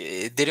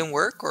 it didn't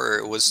work, or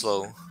it was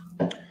slow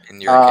in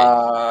your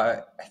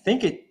case. I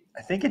think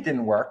it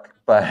didn't work,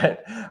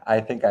 but I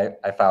think I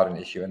filed an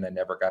issue and then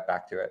never got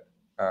back to it.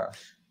 But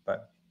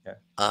yeah.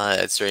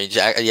 That's strange.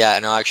 Yeah,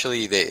 no,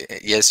 actually,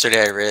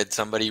 yesterday I read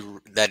somebody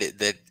that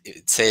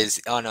it says,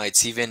 "Oh no,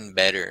 it's even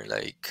better."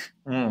 Like,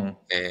 Mm.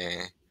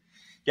 uh,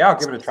 Yeah, I'll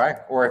give it a try.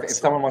 Or if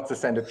so, someone wants to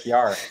send a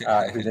PR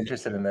who's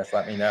interested in this,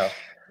 let me know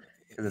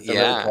because it's a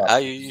really yeah, cool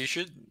you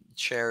should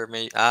share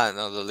me.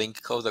 No, the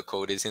link code, the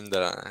code is in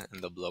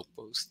the blog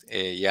post.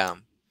 Yeah,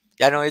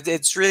 yeah, no,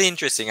 it's really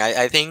interesting.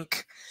 I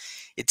think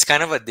it's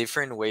kind of a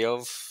different way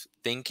of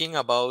thinking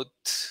about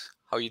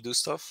how you do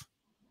stuff.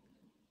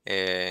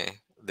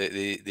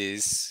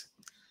 These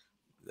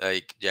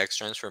like JAX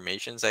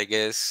transformations, I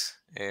guess.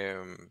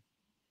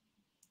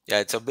 Yeah,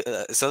 it's a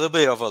little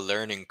bit of a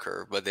learning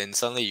curve, but then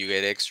suddenly you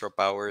get extra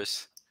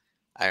powers.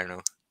 I don't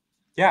know.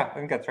 Yeah, I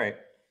think that's right.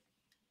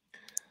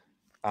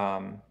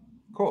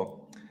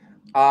 Cool.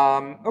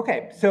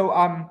 Okay, so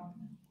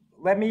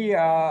let me.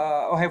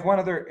 I have one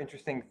other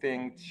interesting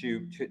thing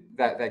to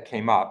that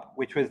came up,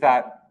 which was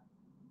that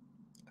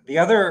the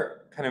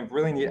other kind of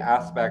really neat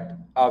aspect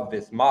of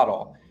this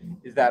model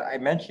is that I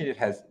mentioned it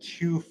has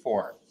two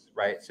forms,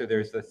 right? So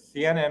there's the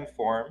CNN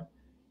form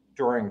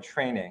during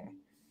training,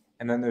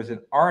 and then there's an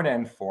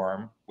RNN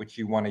form which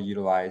you want to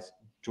utilize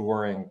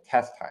during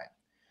test time.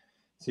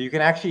 So you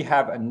can actually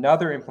have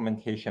another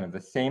implementation of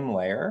the same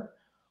layer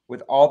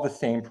with all the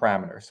same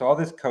parameters. So all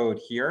this code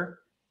here,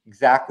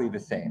 exactly the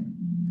same.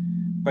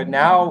 But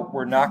now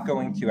we're not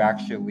going to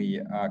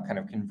actually kind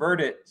of convert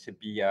it to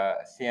be a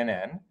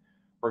CNN.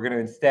 We're going to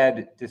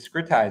instead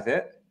discretize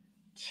it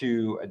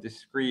to a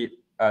discrete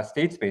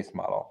state space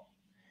model.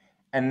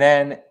 And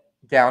then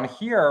down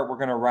here, we're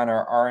going to run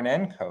our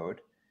RNN code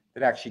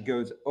that actually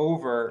goes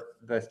over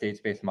the state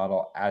space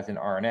model as an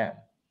RNN.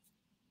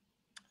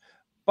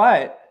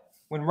 But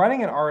when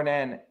running an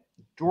RNN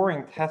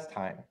during test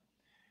time,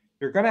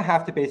 you're going to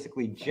have to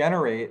basically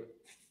generate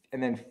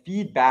and then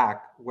feed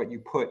back what you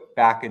put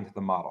back into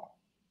the model.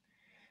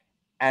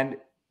 And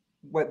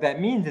what that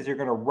means is you're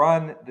going to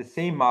run the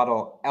same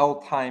model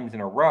L times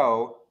in a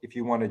row if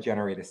you want to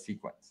generate a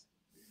sequence.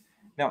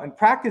 Now, in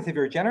practice, if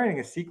you're generating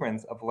a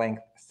sequence of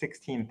length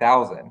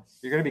 16,000,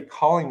 you're going to be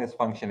calling this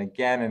function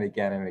again and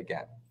again and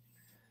again.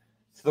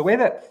 So the way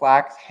that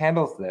Flax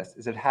handles this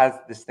is it has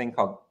this thing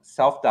called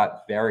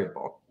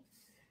self.variable.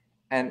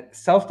 And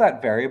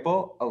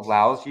self.variable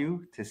allows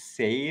you to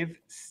save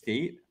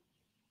state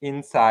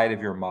inside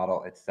of your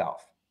model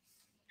itself.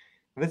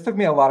 This took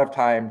me a lot of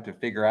time to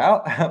figure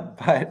out,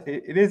 but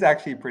it is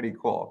actually pretty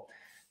cool.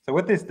 So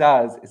what this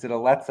does is it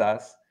lets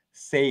us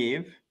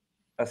save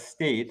a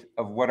state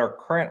of what our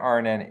current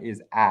RNN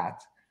is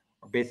at,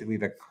 or basically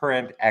the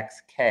current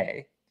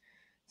xk,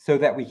 so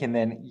that we can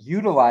then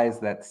utilize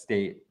that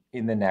state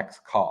in the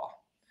next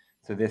call.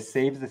 So this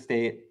saves the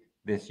state,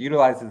 this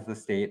utilizes the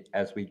state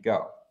as we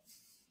go.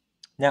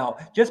 Now,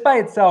 just by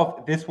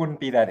itself, this wouldn't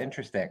be that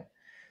interesting,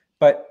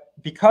 but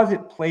because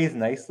it plays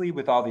nicely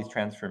with all these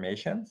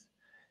transformations,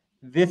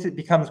 it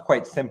becomes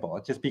quite simple.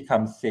 It just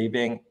becomes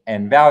saving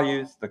n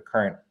values, the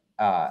current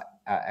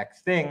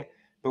x thing.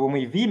 But when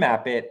we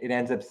vmap it, it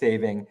ends up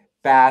saving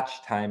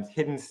batch times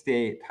hidden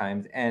state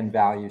times n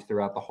values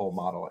throughout the whole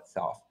model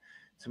itself.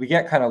 So we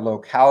get kind of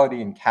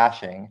locality and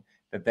caching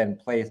that then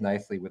plays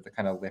nicely with the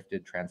kind of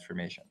lifted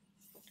transformation.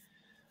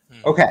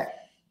 Okay,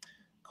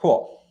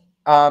 cool.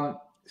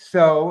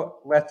 So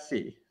let's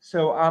see.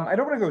 So I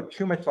don't want to go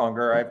too much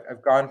longer.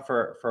 I've gone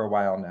for a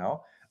while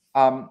now.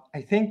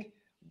 I think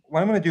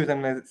what I'm going to do is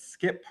I'm going to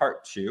skip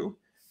part 2.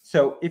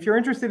 So if you're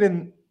interested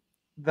in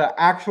the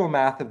actual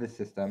math of the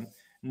system,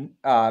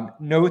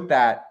 note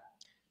that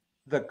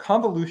the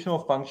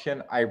convolutional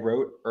function I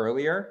wrote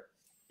earlier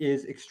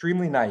is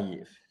extremely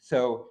naive.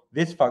 So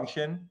this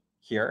function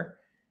here,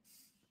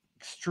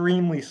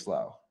 extremely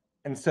slow.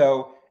 And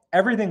so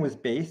everything was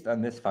based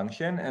on this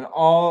function, and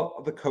all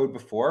of the code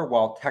before,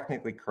 while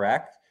technically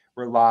correct,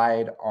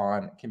 relied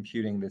on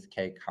computing this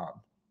kconv.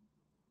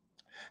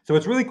 So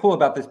what's really cool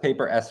about this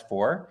paper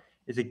S4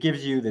 is it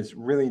gives you this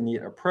really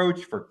neat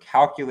approach for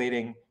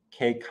calculating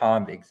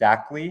kconv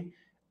exactly,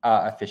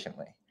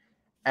 efficiently.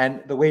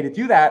 And the way to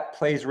do that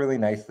plays really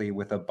nicely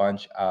with a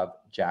bunch of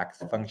JAX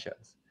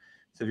functions.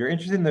 So if you're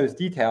interested in those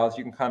details,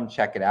 you can come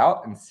check it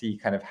out and see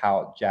kind of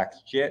how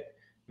JAX JIT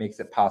makes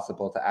it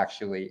possible to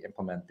actually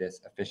implement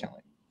this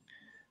efficiently.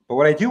 But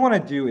what I do want to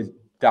do is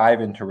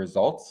dive into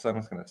results. So I'm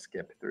just going to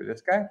skip through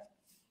this guy,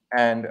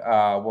 and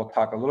we'll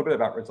talk a little bit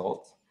about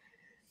results.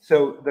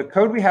 So the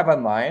code we have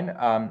online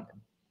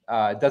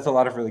does a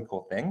lot of really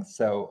cool things.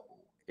 So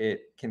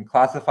it can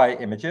classify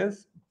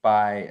images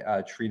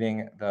by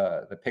treating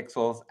the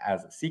pixels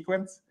as a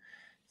sequence.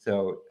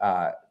 So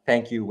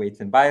thank you, Weights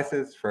and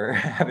Biases, for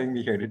having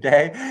me here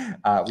today.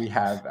 We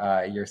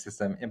have your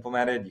system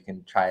implemented. You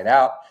can try it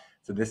out.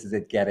 So this is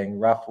it getting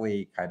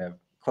roughly kind of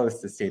close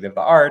to state of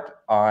the art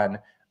on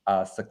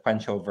a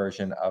sequential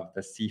version of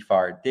the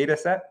CFAR data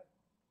set.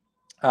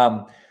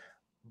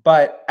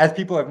 But as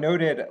people have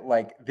noted,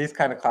 like this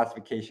kind of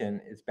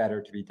classification is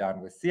better to be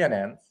done with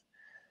CNNs.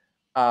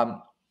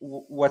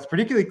 What's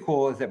particularly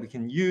cool is that we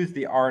can use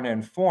the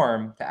RNN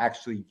form to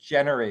actually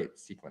generate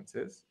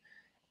sequences.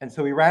 And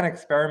so we ran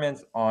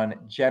experiments on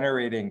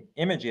generating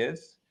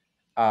images,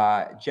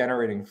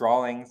 generating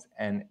drawings,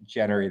 and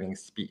generating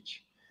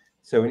speech.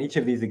 So in each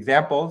of these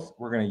examples,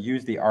 we're going to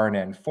use the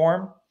RNN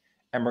form,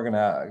 and we're going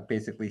to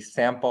basically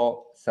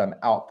sample some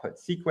output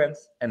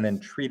sequence and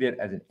then treat it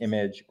as an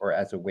image or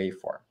as a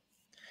waveform.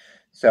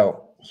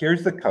 So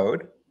here's the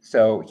code.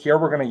 So here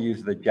we're going to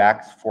use the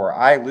JAX for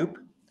I loop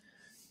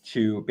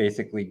to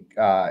basically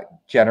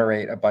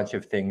generate a bunch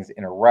of things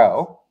in a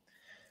row.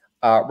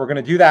 We're going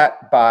to do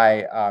that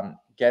by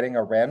getting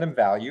a random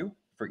value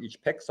for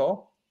each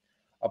pixel,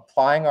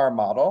 applying our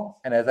model,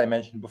 and as I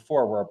mentioned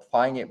before, we're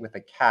applying it with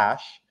a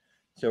cache,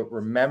 so it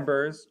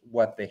remembers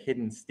what the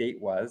hidden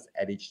state was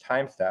at each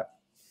time step.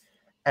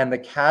 And the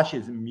cache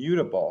is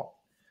mutable,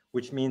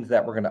 which means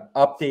that we're going to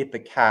update the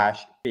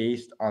cache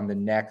based on the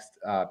next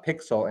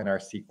pixel in our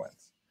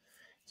sequence.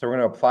 So we're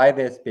going to apply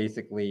this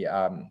basically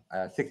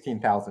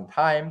 16,000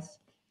 times,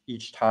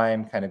 each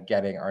time kind of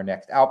getting our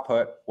next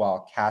output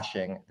while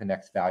caching the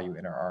next value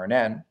in our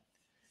RNN.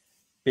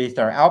 Based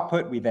on our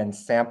output, we then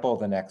sample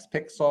the next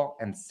pixel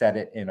and set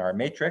it in our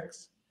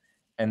matrix.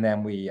 And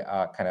then we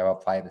kind of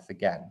apply this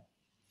again.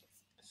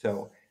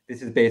 So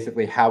this is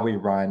basically how we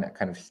run a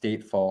kind of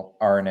stateful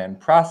RNN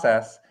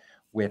process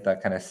with a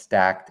kind of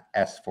stacked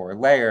S4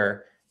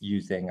 layer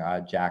using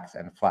JAX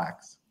and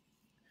Flax.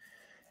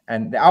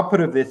 And the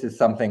output of this is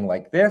something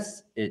like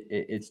this.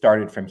 It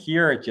started from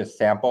here, it just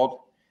sampled,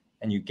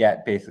 and you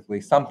get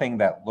basically something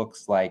that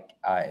looks like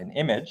an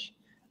image.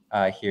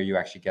 Here you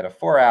actually get a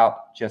 4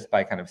 out just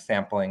by kind of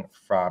sampling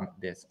from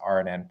this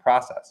RNN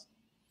process.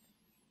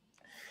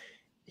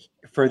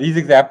 For these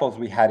examples,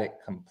 we had it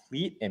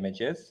complete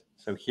images.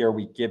 So here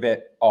we give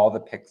it all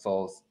the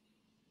pixels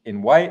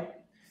in white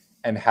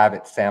and have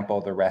it sample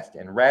the rest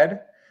in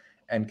red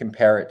and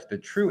compare it to the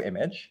true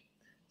image.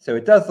 So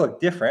it does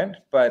look different,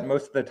 but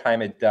most of the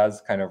time it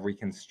does kind of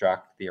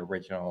reconstruct the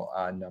original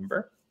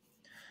number.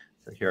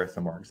 So here are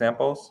some more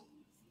examples.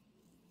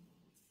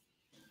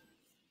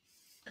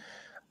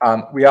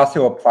 We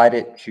also applied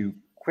it to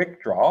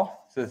quick draw.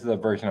 So this is a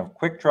version of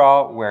quick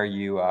draw where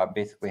you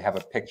basically have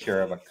a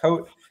picture of a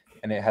coat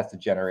and it has to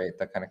generate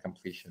the kind of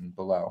completion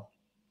below.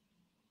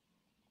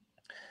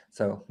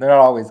 So they're not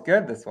always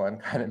good. This one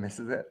kind of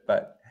misses it,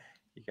 but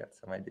you get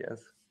some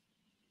ideas.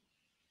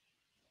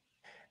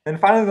 Then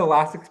finally, the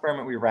last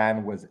experiment we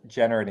ran was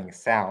generating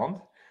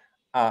sound.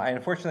 I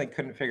unfortunately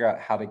couldn't figure out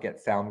how to get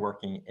sound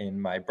working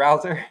in my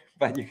browser,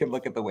 but you can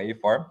look at the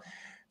waveform.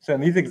 So in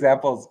these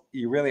examples,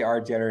 you really are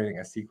generating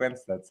a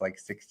sequence that's like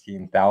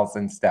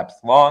 16,000 steps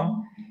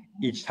long.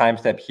 Each time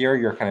step here,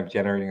 you're kind of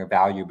generating a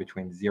value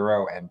between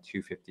 0 and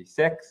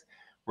 256,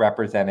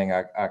 representing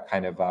a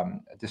kind of a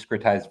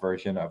discretized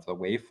version of the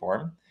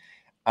waveform.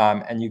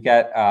 And you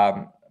get,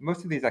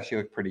 most of these actually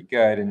look pretty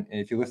good. And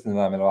if you listen to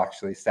them, it'll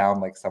actually sound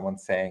like someone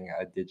saying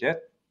a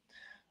digit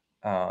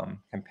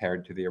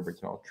compared to the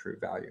original true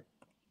value.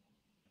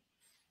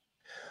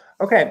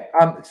 Okay,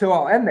 so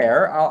I'll end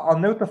there. I'll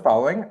note the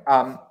following.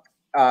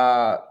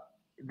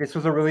 This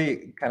was a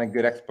really kind of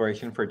good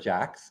exploration for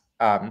JAX.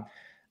 I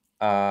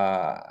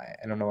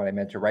don't know what I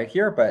meant to write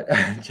here, but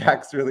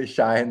JAX really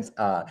shines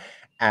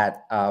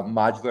at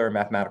modular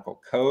mathematical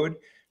code.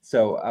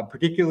 So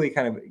particularly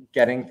kind of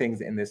getting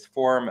things in this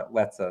form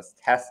lets us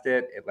test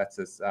it. It lets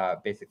us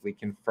basically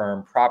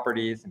confirm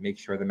properties and make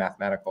sure the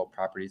mathematical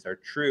properties are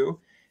true.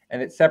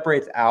 And it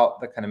separates out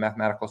the kind of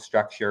mathematical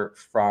structure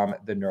from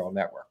the neural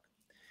network.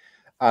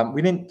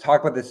 We didn't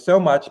talk about this so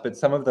much, but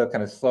some of the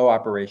kind of slow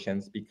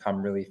operations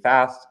become really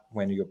fast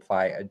when you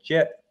apply a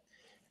JIT.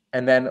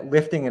 And then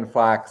lifting in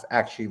Flax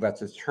actually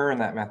lets us turn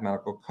that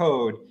mathematical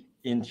code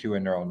into a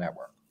neural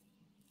network.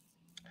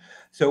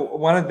 So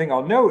one of the things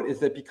I'll note is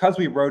that because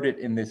we wrote it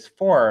in this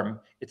form,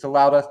 it's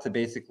allowed us to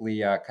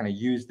basically kind of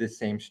use this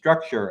same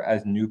structure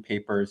as new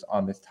papers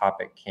on this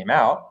topic came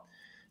out.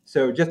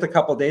 So just a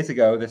couple of days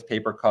ago, this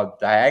paper called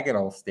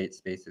Diagonal State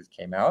Spaces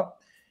came out,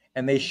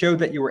 and they showed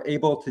that you were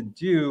able to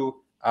do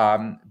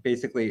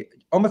basically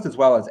almost as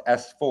well as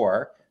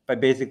S4 by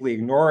basically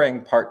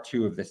ignoring part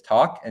 2 of this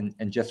talk and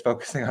just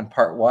focusing on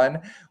part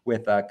 1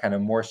 with a kind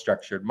of more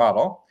structured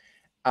model.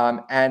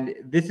 And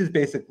this is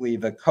basically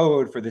the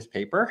code for this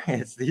paper.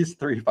 It's these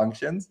 3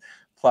 functions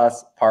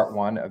plus part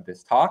 1 of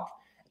this talk.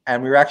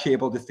 And we were actually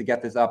able just to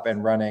get this up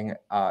and running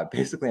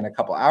basically in a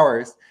couple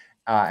hours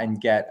and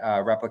get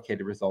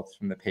replicated results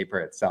from the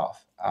paper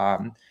itself.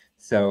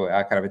 So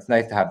kind of it's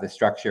nice to have this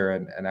structure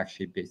and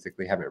actually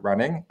basically have it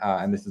running.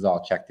 And this is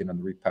all checked in on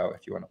the repo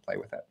if you want to play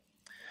with it.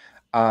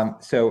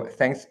 So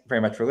thanks very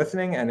much for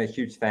listening, and a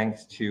huge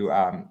thanks to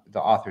the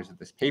authors of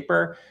this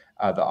paper,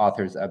 the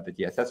authors of the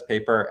DSS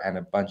paper, and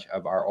a bunch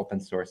of our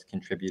open source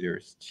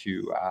contributors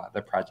to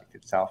the project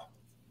itself.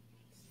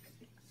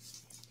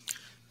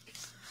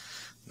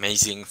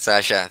 Amazing,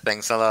 Sasha.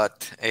 Thanks a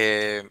lot.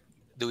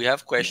 Do we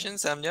have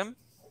questions, Amjam?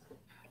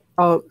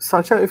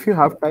 Sasha, if you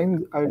have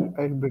time,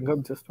 I'll bring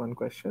up just one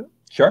question.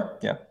 Sure,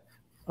 yeah.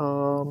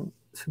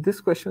 So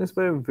this question is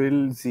by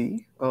Will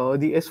Z.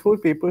 The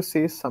S4 paper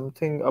says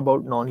something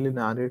about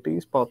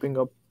non-linearities popping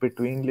up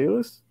between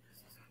layers,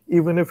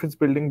 even if its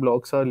building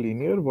blocks are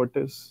linear.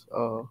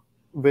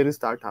 Where is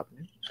that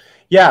happening?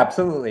 Yeah,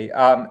 absolutely.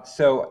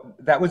 So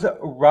that was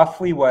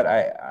roughly what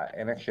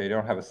and actually I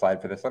don't have a slide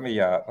for this. Let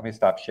me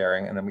stop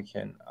sharing and then we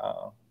can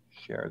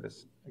share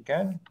this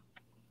again.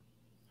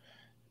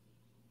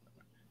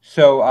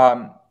 So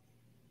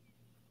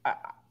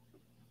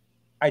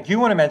I do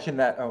want to mention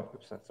that,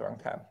 oops, that's the wrong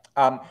tab.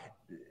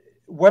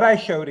 What I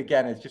showed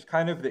again is just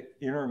kind of the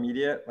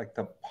intermediate, like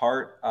the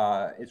part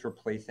is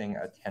replacing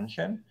a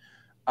tension.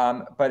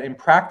 But in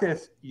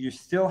practice, you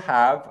still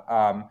have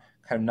kind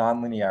of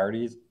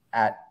nonlinearities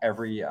at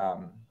every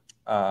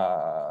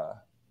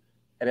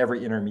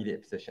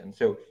intermediate position.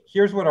 So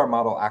here's what our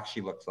model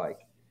actually looks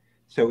like.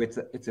 So it's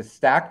a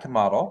stacked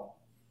model.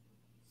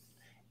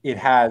 It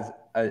has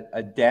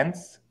a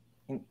dense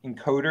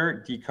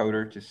encoder,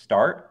 decoder to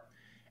start,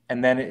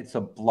 and then it's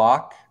a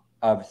block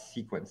of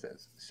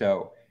sequences.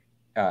 So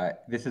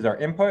this is our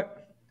input.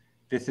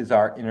 This is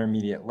our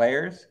intermediate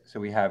layers. So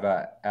we have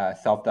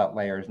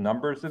self.layers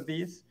numbers of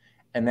these,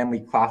 and then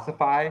we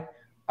classify,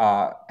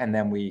 and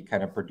then we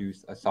kind of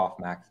produce a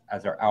softmax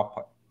as our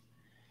output.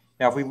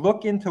 Now, if we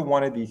look into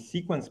one of these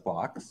sequence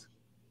blocks,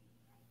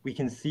 we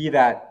can see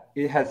that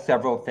it has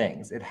several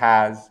things. It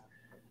has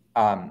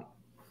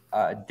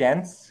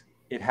dense,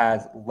 it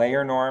has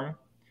layer norm,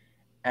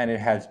 and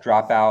it has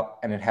dropout,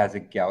 and it has a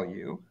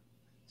GALU.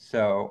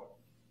 So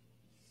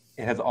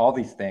it has all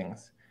these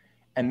things.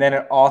 And then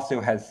it also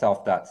has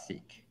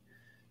self.seek.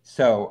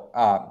 So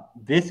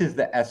this is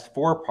the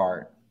S4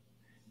 part,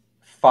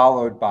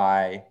 followed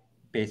by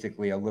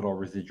basically a little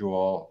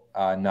residual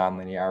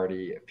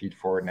nonlinearity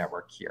feed-forward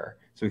network here.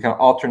 So we kind of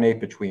alternate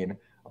between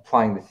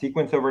applying the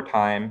sequence over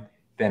time,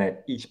 then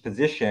at each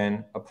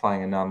position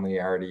applying a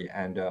nonlinearity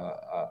and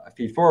a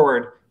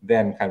feed-forward,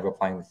 then kind of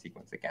applying the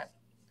sequence again.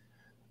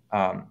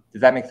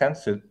 Does that make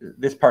sense? So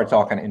this part's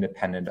all kind of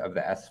independent of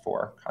the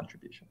S4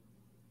 contribution.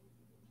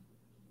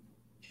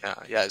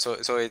 Yeah. So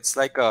it's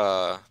like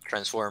a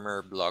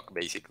transformer block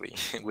basically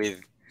with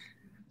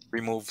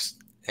removes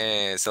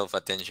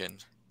self-attention.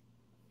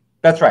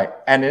 That's right.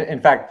 And in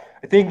fact,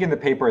 I think in the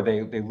paper,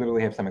 they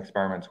literally have some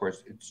experiments where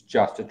it's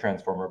just a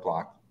transformer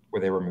block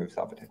where they remove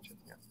self-attention.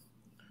 Yeah.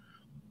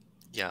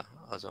 Yeah,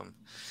 awesome.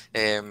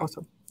 Um,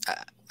 Awesome.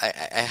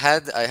 I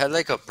had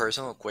like a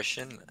personal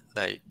question,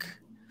 like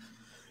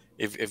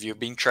if you've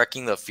been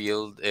tracking the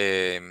field,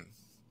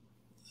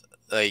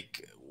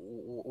 like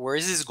where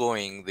is this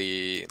going?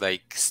 The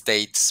like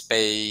state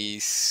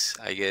space,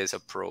 I guess,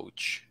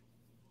 approach.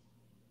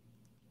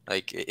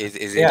 Like, is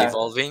it Yeah.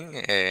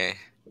 evolving?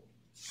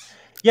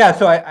 Yeah.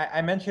 So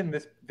I mentioned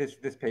this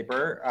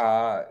paper,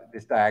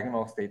 this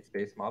diagonal state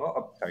space model.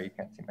 Oh, sorry, you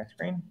can't see my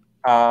screen.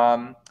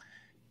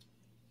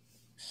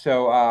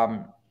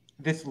 So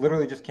this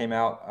literally just came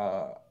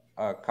out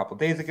a couple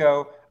days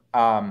ago,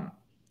 um,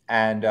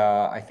 and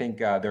I think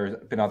there's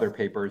been other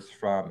papers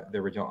from the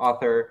original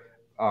author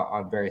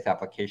on various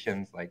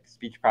applications like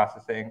speech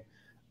processing.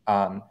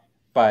 Um,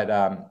 but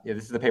yeah,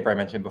 this is the paper I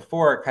mentioned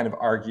before. It kind of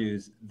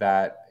argues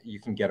that you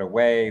can get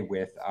away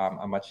with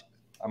a much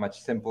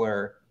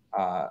simpler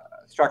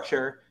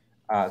structure.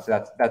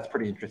 So that's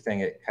pretty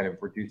interesting. It kind of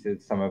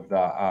reduces some of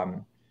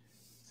the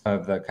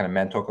kind of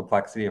mental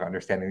complexity of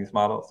understanding these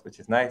models, which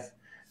is nice.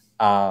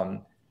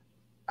 Um,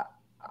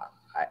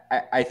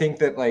 I think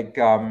that I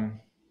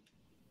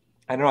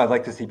don't know. I'd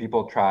like to see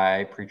people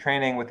try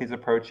pre-training with these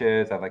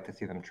approaches. I'd like to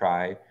see them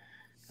try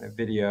kind of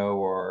video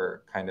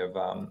or kind of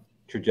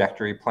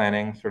trajectory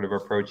planning sort of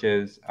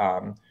approaches.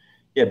 Yeah,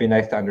 it'd be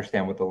nice to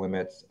understand what the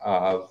limits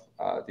of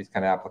these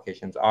kind of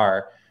applications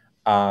are.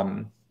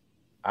 Um,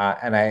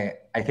 and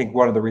I think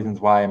one of the reasons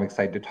why I'm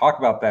excited to talk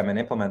about them and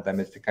implement them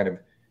is to kind of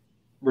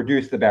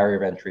reduce the barrier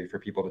of entry for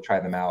people to try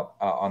them out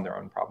on their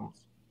own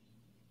problems.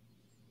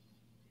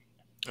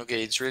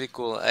 Okay, it's really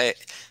cool. I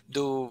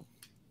do.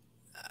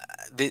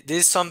 This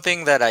is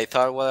something that I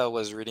thought while I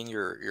was reading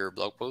your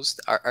blog post.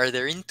 Are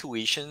there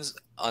intuitions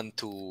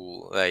onto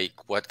like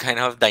what kind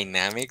of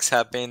dynamics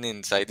happen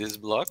inside this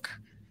block?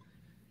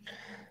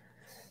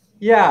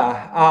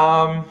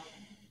 Yeah.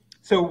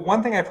 So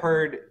one thing I've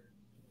heard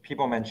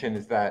people mention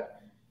is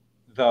that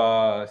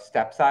the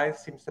step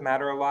size seems to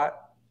matter a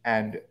lot,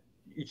 and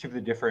each of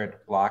the different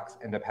blocks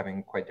end up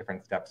having quite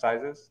different step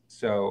sizes.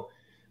 So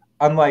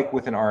unlike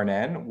with an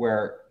RNN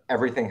where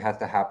everything has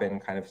to happen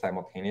kind of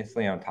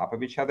simultaneously on top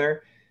of each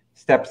other,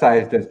 step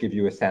size does give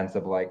you a sense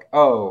of like,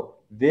 oh,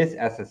 this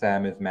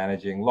SSM is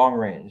managing long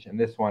range and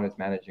this one is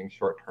managing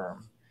short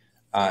term.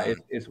 Mm,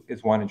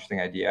 Is one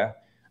interesting idea.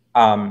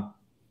 Um,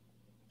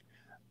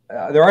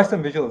 there are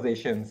some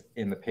visualizations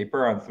in the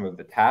paper on some of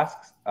the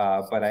tasks,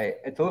 but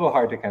it's a little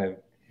hard to kind of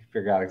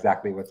figure out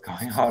exactly what's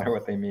going on or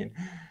what they mean.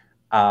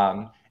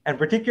 And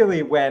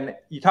particularly when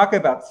you talk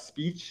about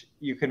speech,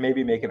 you can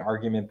maybe make an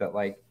argument that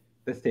like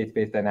the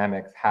state-space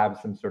dynamics have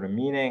some sort of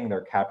meaning.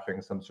 They're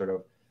capturing some sort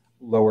of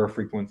lower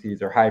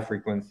frequencies or high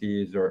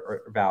frequencies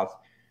or vowels.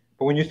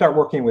 But when you start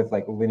working with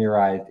like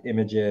linearized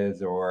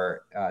images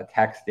or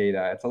text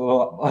data, it's a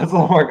little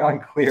more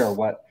unclear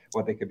what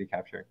they could be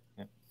capturing.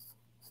 Yeah.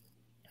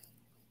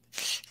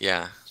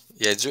 yeah,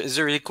 yeah, it's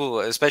really cool,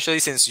 especially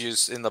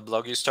since in the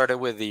blog you started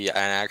with an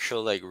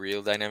actual like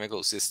real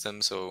dynamical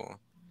system. So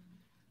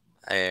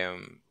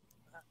um,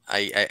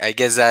 I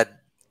guess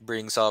that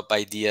brings up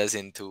ideas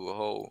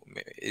into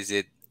is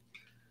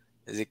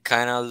it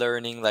kind of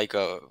learning like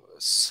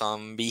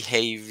some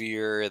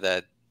behavior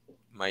that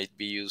might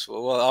be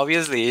useful? Well,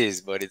 obviously it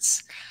is, but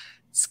it's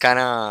kind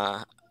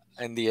of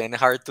in the end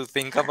hard to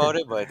think about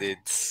it, but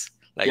it's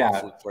like Yeah.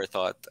 food for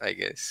thought, I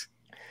guess.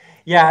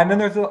 Yeah, and then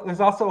there's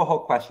also a whole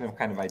question of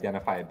kind of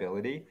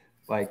identifiability.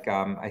 Like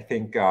I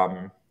think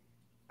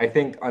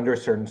under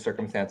certain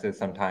circumstances,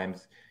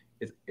 sometimes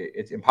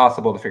it's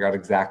impossible to figure out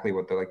exactly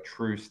what the like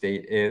true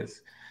state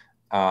is,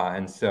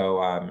 and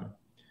so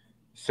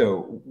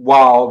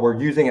while we're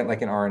using it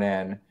like an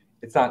RNN,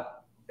 it's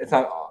not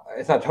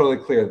totally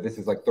clear that this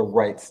is like the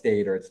right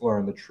state or it's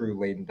learned the true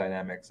latent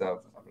dynamics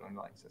of an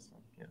underlying system.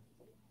 Yeah.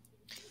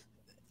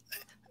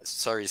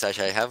 Sorry,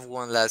 Sasha, I have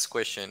one last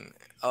question.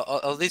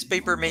 All this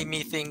paper made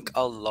me think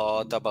a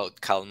lot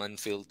about Kalman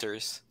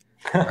filters.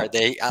 Are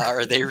they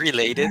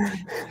related?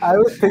 I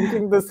was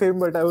thinking the same,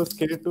 but I was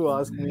scared to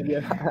ask. Maybe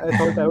I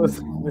thought I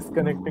was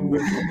misconnecting the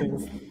two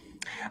things.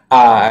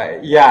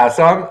 Yeah,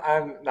 so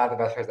I'm not the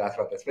best person to ask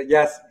about this, but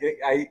yes,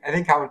 I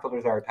think Kalman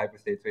filters are a type of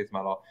state space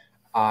model.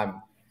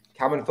 Um,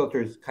 Kalman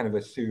filters kind of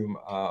assume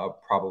a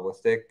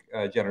probabilistic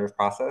generative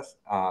process,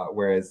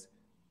 whereas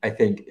I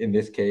think in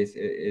this case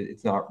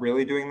it's not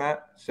really doing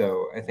that.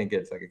 So I think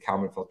it's like a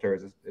Kalman filter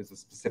is a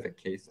specific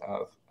case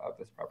of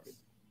this property.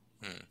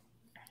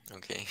 Hmm,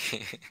 okay,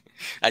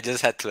 I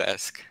just had to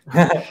ask.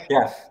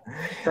 Yeah,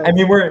 I Thanks.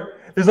 mean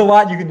there's a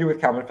lot you can do with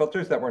Kalman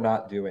filters that we're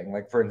not doing.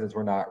 Like for instance,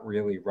 we're not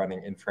really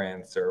running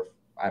inference or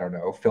I don't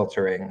know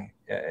filtering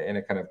in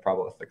a kind of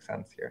probabilistic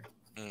sense here.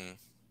 Hmm.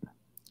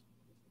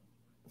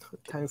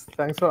 Thanks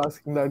for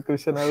asking that,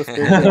 Christian. I was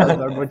scared to ask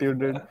that, but you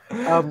did.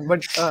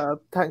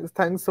 But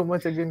thanks so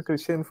much again,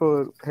 Christian,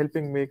 for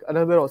helping make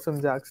another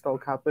awesome Jack's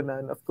talk happen,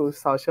 and of course,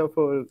 Sasha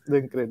for the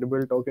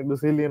incredible talk. It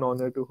was really an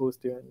honor to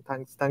host you,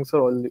 and thanks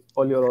for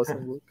all your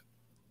awesome work.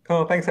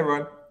 Cool. Thanks,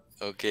 everyone.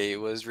 Okay, it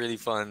was really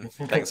fun.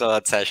 Thanks a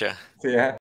lot, Sasha. See ya.